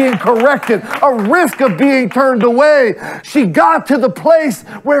risk of being corrected, a risk of being turned away. She got to the place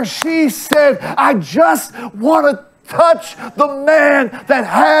where she said, I just want to touch the man that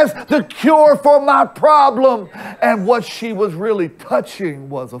has the cure for my problem. And what she was really touching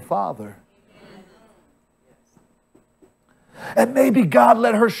was a father. And maybe God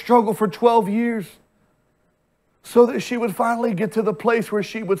let her struggle for 12 years so that she would finally get to the place where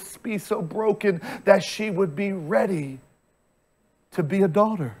she would be so broken that she would be ready to be a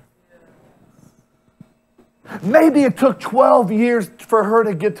daughter. Maybe it took 12 years for her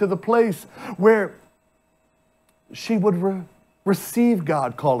to get to the place where she would receive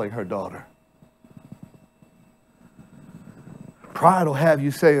God calling her daughter. Pride will have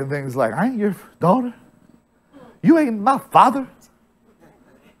you saying things like, I ain't your daughter. You ain't my father.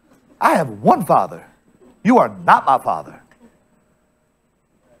 I have one father. You are not my father.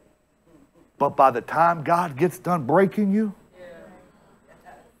 But by the time God gets done breaking you,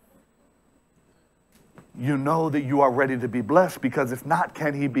 you know that you are ready to be blessed, because it's not,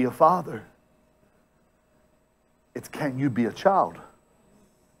 can he be a father? It's, can you be a child?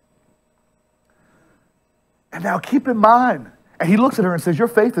 And now keep in mind, and he looks at her and says, your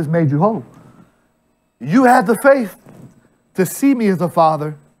faith has made you whole. You had the faith to see me as a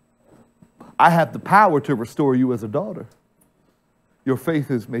father. I have the power to restore you as a daughter. Your faith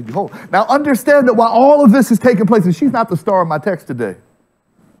has made you whole. Now understand that while all of this is taking place, and she's not the star of my text today,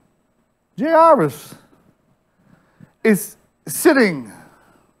 Jairus is sitting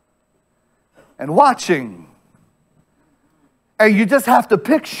and watching. And you just have to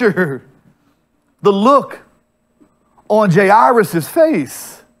picture the look on Jairus'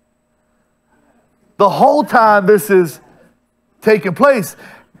 face the whole time this is taking place.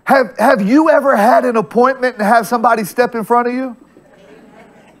 Have you ever had an appointment and have somebody step in front of you?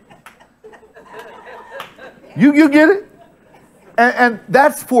 You get it? And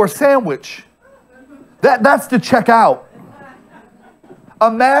that's for a sandwich. That's to check out.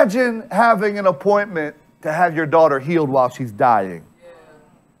 Imagine having an appointment to have your daughter healed while she's dying.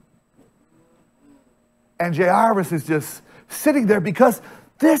 And Jairus is just sitting there because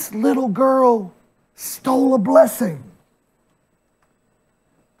this little girl stole a blessing.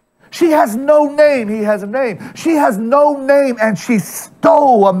 She has no name. He has a name. She has no name, and she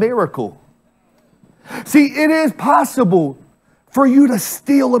stole a miracle. See, it is possible for you to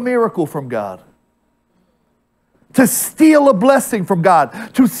steal a miracle from God, to steal a blessing from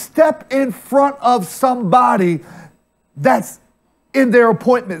God, to step in front of somebody that's in their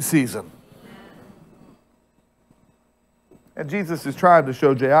appointment season. And Jesus is trying to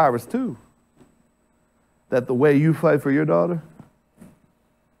show Jairus too that the way you fight for your daughter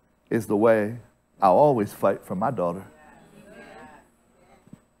is the way I'll always fight for my daughter.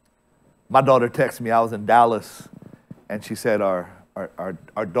 My daughter texted me, I was in Dallas, and she said our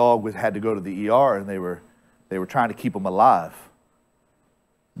dog had to go to the ER, and they were trying to keep him alive.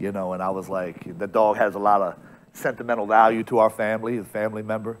 You know, and I was like, the dog has a lot of sentimental value to our family, a family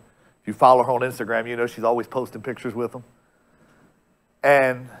member. If you follow her on Instagram, you know she's always posting pictures with him.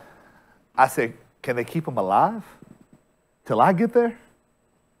 And I said, can they keep him alive till I get there?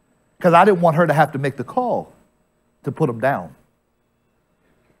 Because I didn't want her to have to make the call to put him down.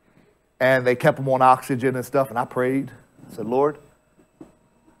 And they kept him on oxygen and stuff. And I prayed. I said, Lord,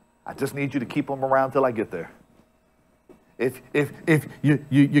 I just need you to keep him around till I get there. If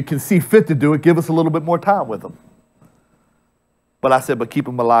you can see fit to do it, give us a little bit more time with him. But I said, but keep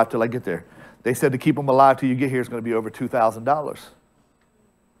him alive till I get there. They said to keep him alive till you get here is going to be over $2,000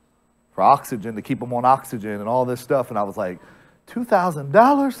 for oxygen, to keep him on oxygen and all this stuff. And I was like,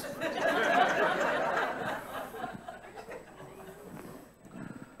 $2,000?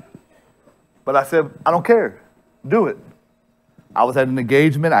 But I said, I don't care. Do it. I was at an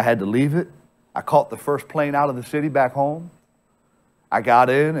engagement. I had to leave it. I caught the first plane out of the city back home. I got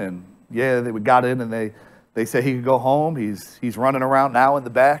in, and we got in, and they said he could go home. He's running around now in the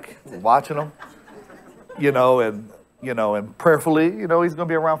back, watching them, and prayerfully, he's going to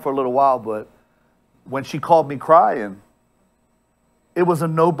be around for a little while. But when she called me crying, it was a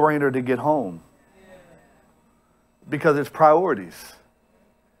no-brainer to get home because it's priorities.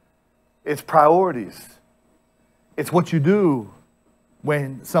 It's priorities. It's what you do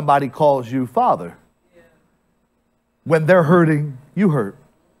when somebody calls you father. When they're hurting, you hurt.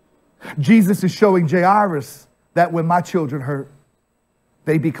 Jesus is showing Jairus that when my children hurt,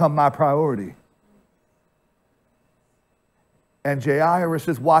 they become my priority. And Jairus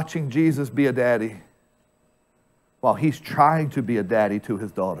is watching Jesus be a daddy while he's trying to be a daddy to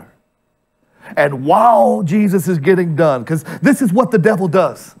his daughter. And while Jesus is getting done, because this is what the devil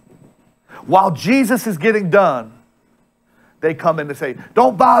does. While Jesus is getting done, they come in to say,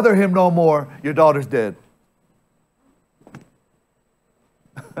 don't bother him no more. Your daughter's dead.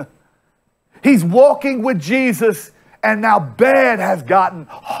 He's walking with Jesus, and now bad has gotten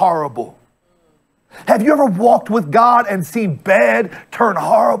horrible. Have you ever walked with God and seen bad turn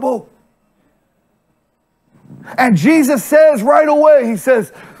horrible? And Jesus says right away, he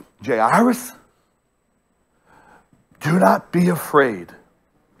says, Jairus, do not be afraid,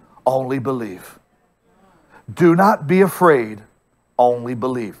 only believe. Do not be afraid, only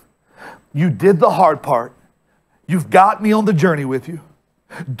believe. You did the hard part. You've got me on the journey with you.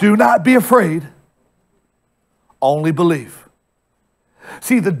 Do not be afraid, only believe.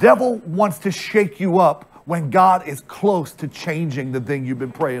 See, the devil wants to shake you up when God is close to changing the thing you've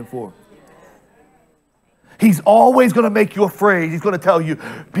been praying for. He's always going to make you afraid. He's going to tell you,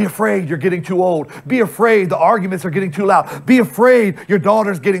 be afraid you're getting too old. Be afraid the arguments are getting too loud. Be afraid your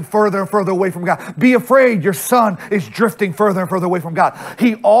daughter's getting further and further away from God. Be afraid your son is drifting further and further away from God.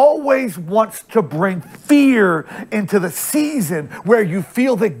 He always wants to bring fear into the season where you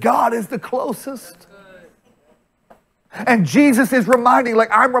feel that God is the closest. And Jesus is reminding, like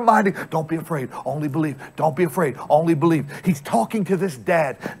I'm reminding, don't be afraid, only believe. Don't be afraid, only believe. He's talking to this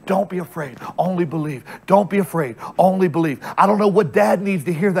dad. Don't be afraid, only believe. Don't be afraid, only believe. I don't know what dad needs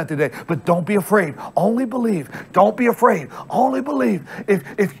to hear that today, but don't be afraid, only believe. Don't be afraid, only believe.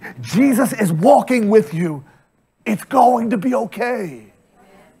 If Jesus is walking with you, it's going to be okay.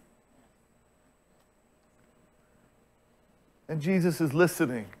 And Jesus is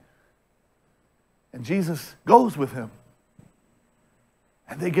listening. And Jesus goes with him.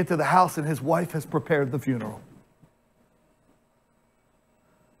 And they get to the house, and his wife has prepared the funeral.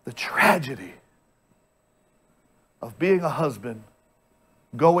 The tragedy of being a husband,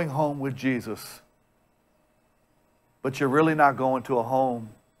 going home with Jesus, but you're really not going to a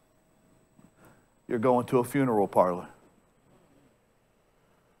home. You're going to a funeral parlor.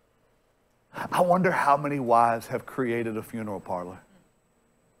 I wonder how many wives have created a funeral parlor.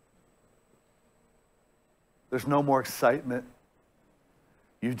 There's no more excitement.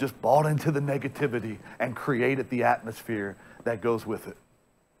 You've just bought into the negativity and created the atmosphere that goes with it.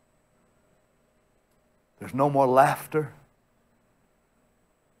 There's no more laughter.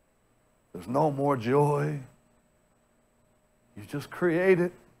 There's no more joy. You just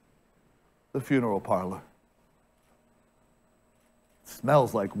created the funeral parlor. It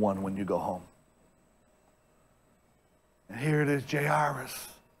smells like one when you go home. And here it is, Jairus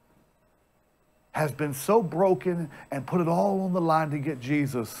has been so broken and put it all on the line to get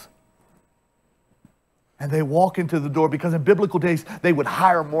Jesus. And they walk into the door because in biblical days, they would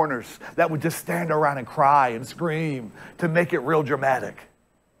hire mourners that would just stand around and cry and scream to make it real dramatic.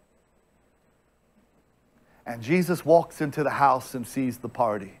 And Jesus walks into the house and sees the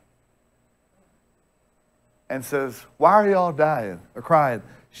party and says, why are y'all dying or crying?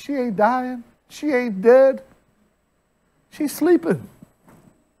 She ain't dying. She ain't dead. She's sleeping.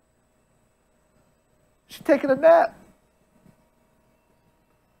 She's taking a nap.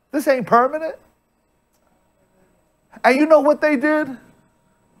 This ain't permanent. And you know what they did?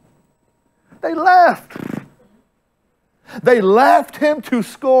 They laughed. They laughed him to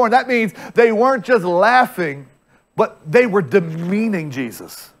scorn. That means they weren't just laughing, but they were demeaning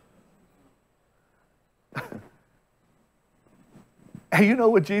Jesus. And you know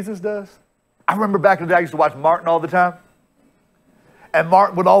what Jesus does? I remember back in the day, I used to watch Martin all the time. And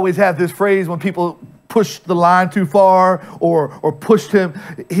Martin would always have this phrase when people pushed the line too far or pushed him.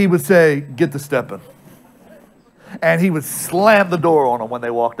 He would say, "Get the stepping." And he would slam the door on them when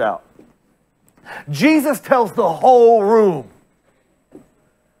they walked out. Jesus tells the whole room,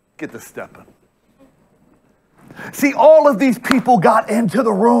 "Get the stepping." See, all of these people got into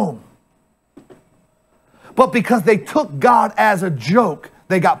the room. But because they took God as a joke,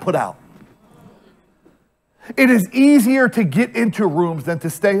 they got put out. It is easier to get into rooms than to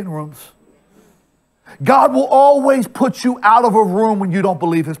stay in rooms. God will always put you out of a room when you don't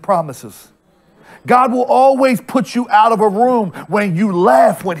believe his promises. God will always put you out of a room when you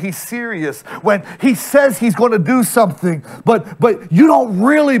laugh, when he's serious, when he says he's going to do something, but you don't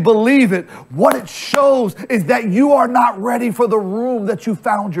really believe it. What it shows is that you are not ready for the room that you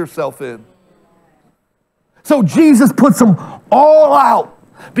found yourself in. So Jesus puts them all out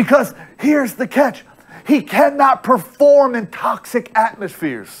because here's the catch. He cannot perform in toxic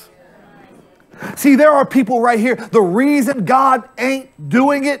atmospheres. See, there are people right here. The reason God ain't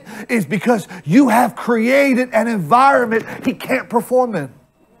doing it is because you have created an environment he can't perform in.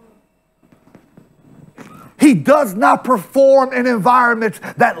 He does not perform in environments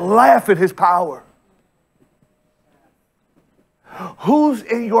that laugh at his power. Who's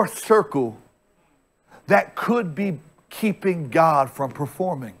in your circle that could be keeping God from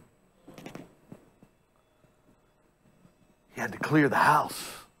performing? He had to clear the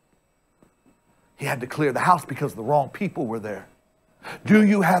house. He had to clear the house because the wrong people were there. Do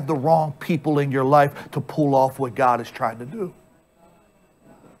you have the wrong people in your life to pull off what God is trying to do?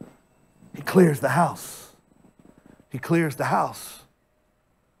 He clears the house. He clears the house.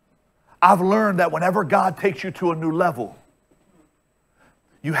 I've learned that whenever God takes you to a new level,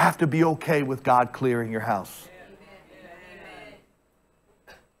 you have to be okay with God clearing your house.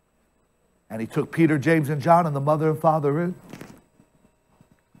 And he took Peter, James, and John and the mother and father in.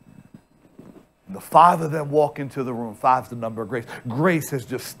 And the five of them walk into the room. Five's the number of grace. Grace has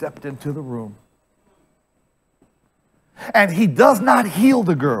just stepped into the room. And he does not heal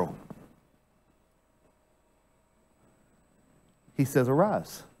the girl. He says,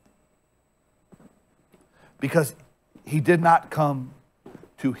 "Arise." Because he did not come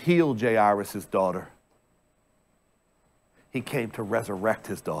to heal Jairus' daughter. He came to resurrect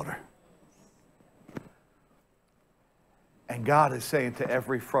his daughter. And God is saying to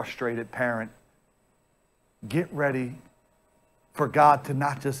every frustrated parent, get ready for God to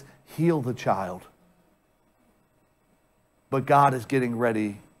not just heal the child, but God is getting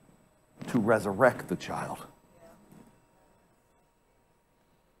ready to resurrect the child.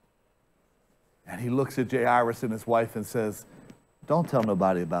 And he looks at Jairus and his wife and says, "Don't tell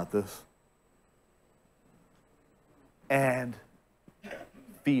nobody about this. And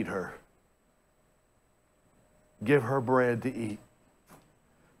feed her. Give her bread to eat.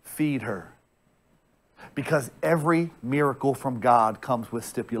 Feed her." Because every miracle from God comes with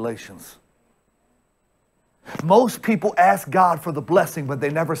stipulations. Most people ask God for the blessing, but they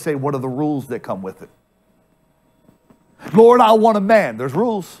never say what are the rules that come with it. Lord, I want a man. There's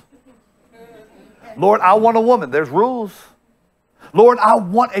rules. Lord, I want a woman. There's rules. Lord, I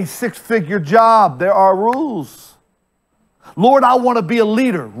want a six-figure job. There are rules. Lord, I want to be a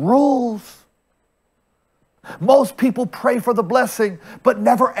leader. Rules. Most people pray for the blessing, but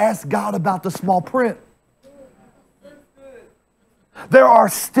never ask God about the small print. There are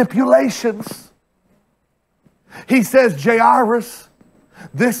stipulations. He says, Jairus,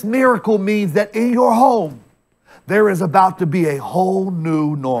 this miracle means that in your home, there is about to be a whole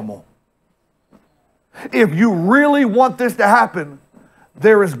new normal. If you really want this to happen,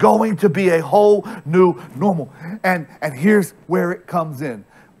 there is going to be a whole new normal. And here's where it comes in.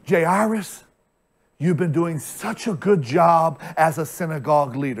 Jairus, you've been doing such a good job as a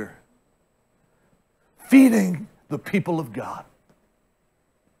synagogue leader, feeding the people of God.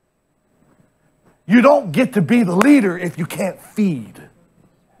 You don't get to be the leader if you can't feed.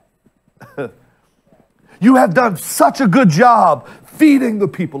 You have done such a good job feeding the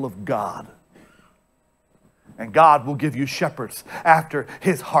people of God. And God will give you shepherds after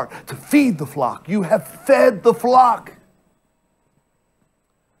his heart to feed the flock. You have fed the flock.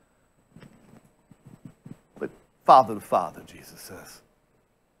 But father to father, Jesus says,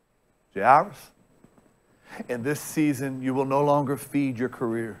 Jairus, in this season, you will no longer feed your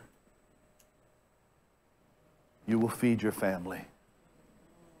career. You will feed your family.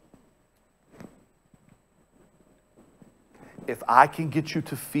 If I can get you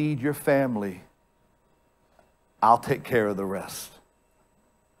to feed your family, I'll take care of the rest.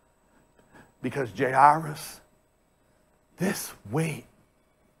 Because Jairus, this weight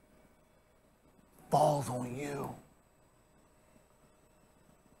falls on you.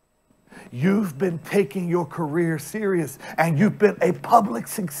 You've been taking your career serious and you've been a public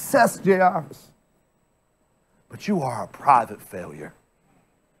success, Jairus. But you are a private failure.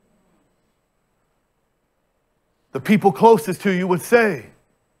 The people closest to you would say,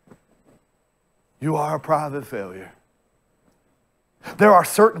 you are a private failure. There are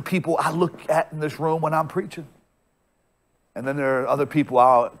certain people I look at in this room when I'm preaching. And then there are other people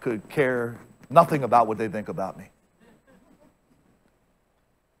I could care nothing about what they think about me.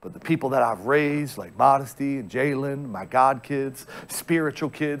 But the people that I've raised, like Modesty and Jalen, my God kids,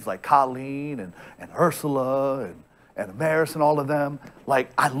 spiritual kids like Colleen and Ursula and Amaris and all of them,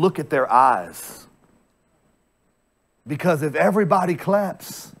 like I look at their eyes. Because if everybody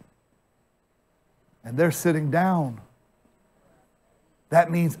claps and they're sitting down, that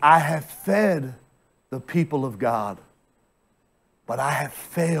means I have fed the people of God, but I have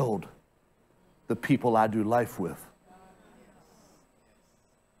failed the people I do life with.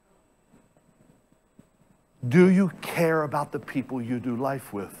 Do you care about the people you do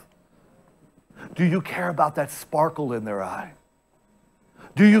life with? Do you care about that sparkle in their eye?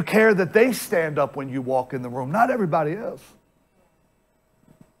 Do you care that they stand up when you walk in the room? Not everybody else.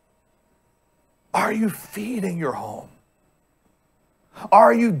 Are you feeding your home?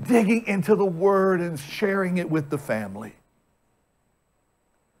 Are you digging into the Word and sharing it with the family?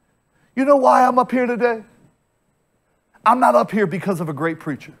 You know why I'm up here today? I'm not up here because of a great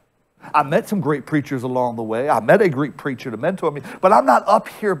preacher. I met some great preachers along the way. I met a great preacher to mentor me, but I'm not up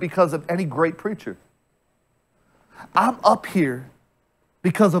here because of any great preacher. I'm up here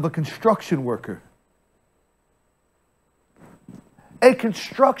because of a construction worker. A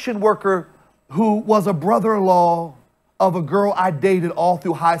construction worker who was a brother-in-law of a girl I dated all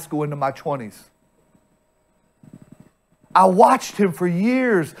through high school into my 20s. I watched him for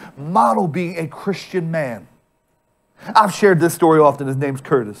years model being a Christian man. I've shared this story often. His name's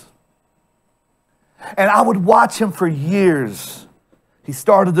Curtis. And I would watch him for years. He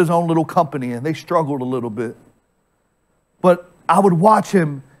started his own little company and they struggled a little bit. But I would watch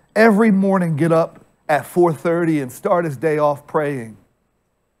him every morning get up at 4:30 and start his day off praying.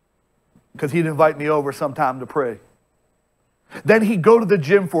 Because he'd invite me over sometime to pray. Then he'd go to the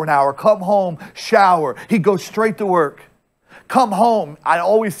gym for an hour, come home, shower. He'd go straight to work. Come home, I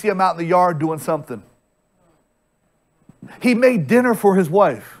always see him out in the yard doing something. He made dinner for his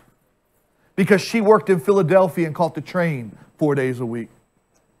wife because she worked in Philadelphia and caught the train 4 days a week.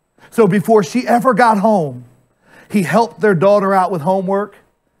 So before she ever got home, he helped their daughter out with homework,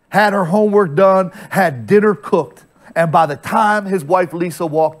 had her homework done, had dinner cooked. And by the time his wife Lisa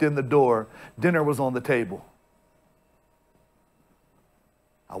walked in the door, dinner was on the table.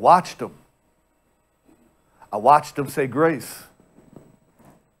 I watched him. I watched him say grace.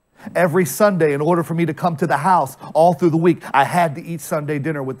 Every Sunday, in order for me to come to the house all through the week, I had to eat Sunday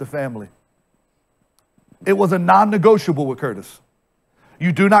dinner with the family. It was a non-negotiable with Curtis.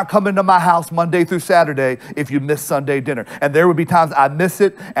 You do not come into my house Monday through Saturday if you miss Sunday dinner. And there would be times I miss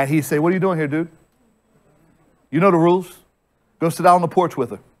it, and he'd say, what are you doing here, dude? You know the rules. Go sit down on the porch with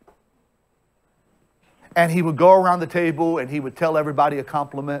her. And he would go around the table, and he would tell everybody a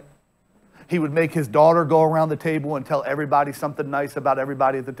compliment. He would make his daughter go around the table and tell everybody something nice about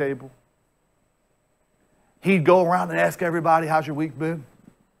everybody at the table. He'd go around and ask everybody, how's your week been?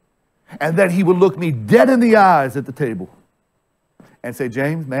 And then he would look me dead in the eyes at the table and say,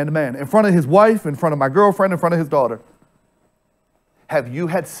 James, man to man, in front of his wife, in front of my girlfriend, in front of his daughter, have you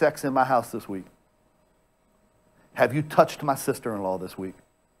had sex in my house this week? Have you touched my sister-in-law this week?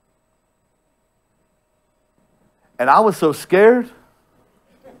 And I was so scared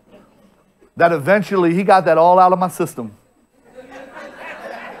that eventually he got that all out of my system.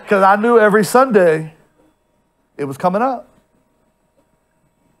 Because I knew every Sunday it was coming up.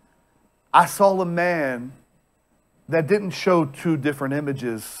 I saw a man that didn't show two different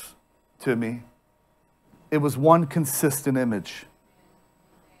images to me. It was one consistent image.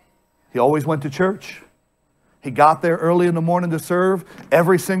 He always went to church. He got there early in the morning to serve.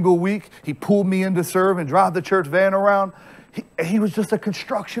 Every single week, he pulled me in to serve and drive the church van around. He was just a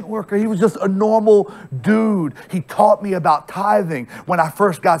construction worker. He was just a normal dude. He taught me about tithing. When I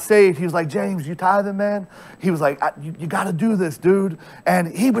first got saved, he was like, James, you tithing, man? He was like, you got to do this, dude.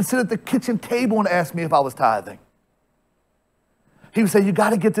 And he would sit at the kitchen table and ask me if I was tithing. He would say, you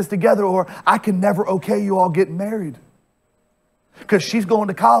got to get this together or I can never okay you all getting married. Because she's going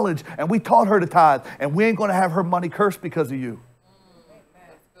to college and we taught her to tithe and we ain't going to have her money cursed because of you.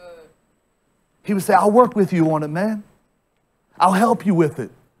 He would say, I'll work with you on it, man. I'll help you with it.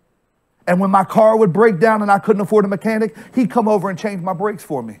 And when my car would break down and I couldn't afford a mechanic, he'd come over and change my brakes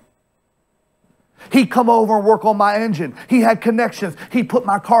for me. He'd come over and work on my engine. He had connections. He'd put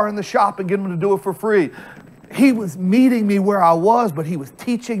my car in the shop and get him to do it for free. He was meeting me where I was, but he was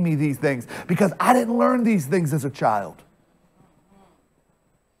teaching me these things because I didn't learn these things as a child.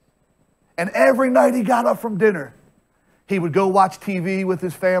 And every night he got up from dinner, he would go watch TV with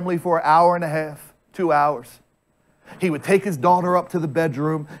his family for an hour and a half, 2 hours. He would take his daughter up to the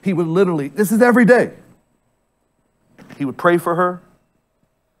bedroom. He would literally, this is every day. He would pray for her,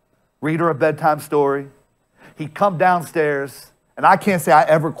 read her a bedtime story. He'd come downstairs, and I can't say I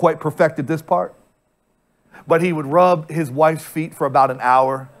ever quite perfected this part, but he would rub his wife's feet for about an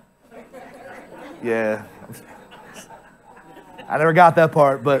hour. Yeah. I never got that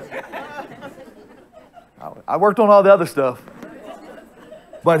part, but I worked on all the other stuff.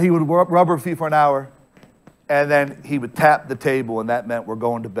 But he would rub her feet for an hour, and then he would tap the table, and that meant we're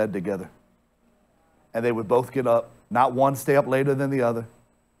going to bed together. And they would both get up, not one stay up later than the other.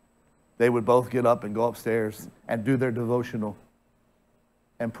 They would both get up and go upstairs and do their devotional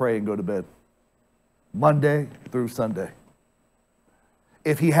and pray and go to bed. Monday through Sunday.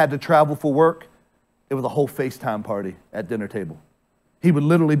 If he had to travel for work, it was a whole FaceTime party at dinner table. He would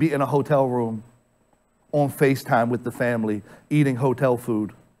literally be in a hotel room on FaceTime with the family, eating hotel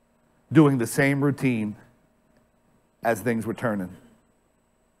food, doing the same routine as things were turning.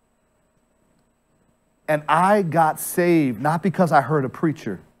 And I got saved not because I heard a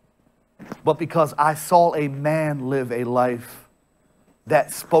preacher, but because I saw a man live a life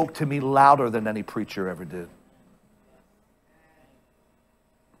that spoke to me louder than any preacher ever did.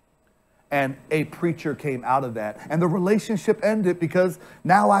 And a preacher came out of that. And the relationship ended because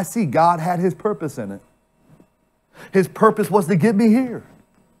now I see God had his purpose in it. His purpose was to get me here.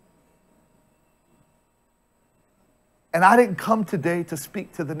 And I didn't come today to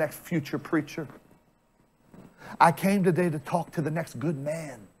speak to the next future preacher. I came today to talk to the next good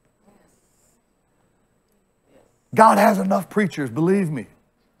man. God has enough preachers, believe me.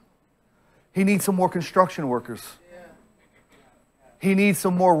 He needs some more construction workers. He needs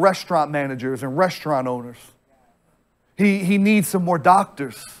some more restaurant managers and restaurant owners. He needs some more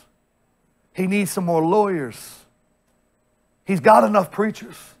doctors. He needs some more lawyers. He's got enough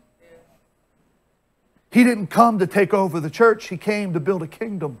preachers. He didn't come to take over the church. He came to build a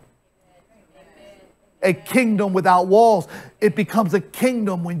kingdom. A kingdom without walls. It becomes a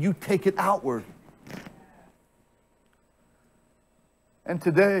kingdom when you take it outward. And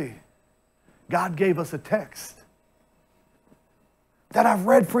today, God gave us a text that I've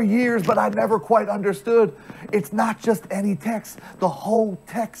read for years, but I never quite understood. It's not just any text. The whole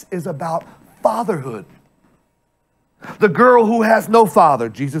text is about fatherhood. The girl who has no father,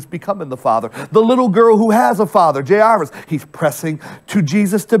 Jesus becoming the father. The little girl who has a father, Jairus, he's pressing to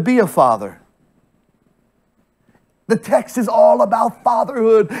Jesus to be a father. The text is all about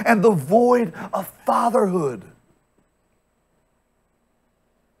fatherhood and the void of fatherhood.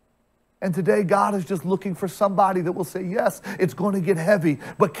 And today, God is just looking for somebody that will say, yes, it's going to get heavy,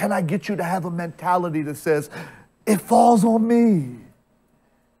 but can I get you to have a mentality that says, it falls on me.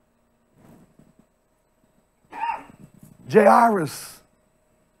 Jairus,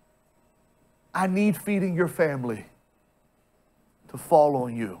 I need feeding your family to fall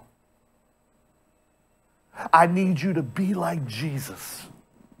on you. I need you to be like Jesus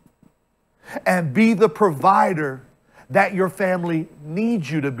and be the provider that your family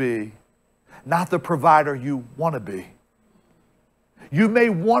needs you to be, not the provider you want to be. You may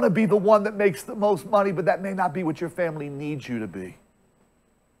want to be the one that makes the most money, but that may not be what your family needs you to be.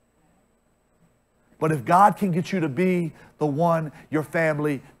 But if God can get you to be the one your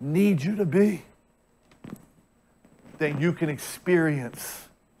family needs you to be, then you can experience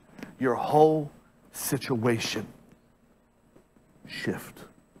your whole situation shift.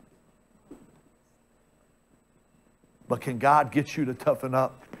 But can God get you to toughen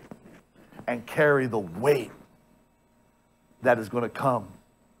up and carry the weight that is going to come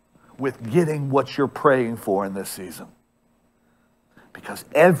with getting what you're praying for in this season? Because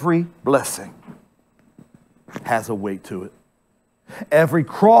every blessing has a weight to it. Every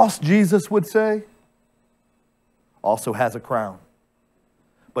cross, Jesus would say, also has a crown.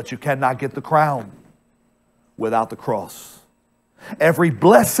 But you cannot get the crown without the cross. Every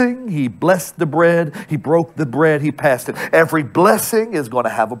blessing, he blessed the bread, he broke the bread, he passed it. Every blessing is going to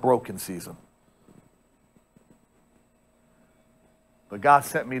have a broken season. But God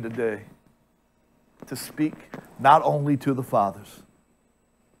sent me today to speak not only to the fathers,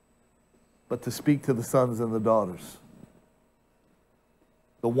 but to speak to the sons and the daughters.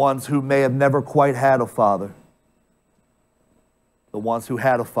 The ones who may have never quite had a father. The ones who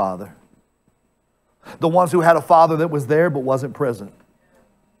had a father The ones who had a father that was there but wasn't present.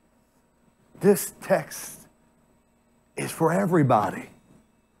 This text is for everybody.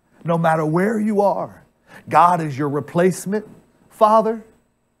 No matter where you are, God is your replacement father.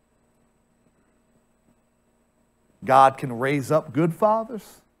 God can raise up good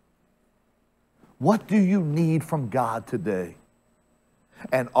fathers. What do you need from God today?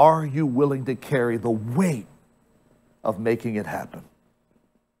 And are you willing to carry the weight of making it happen?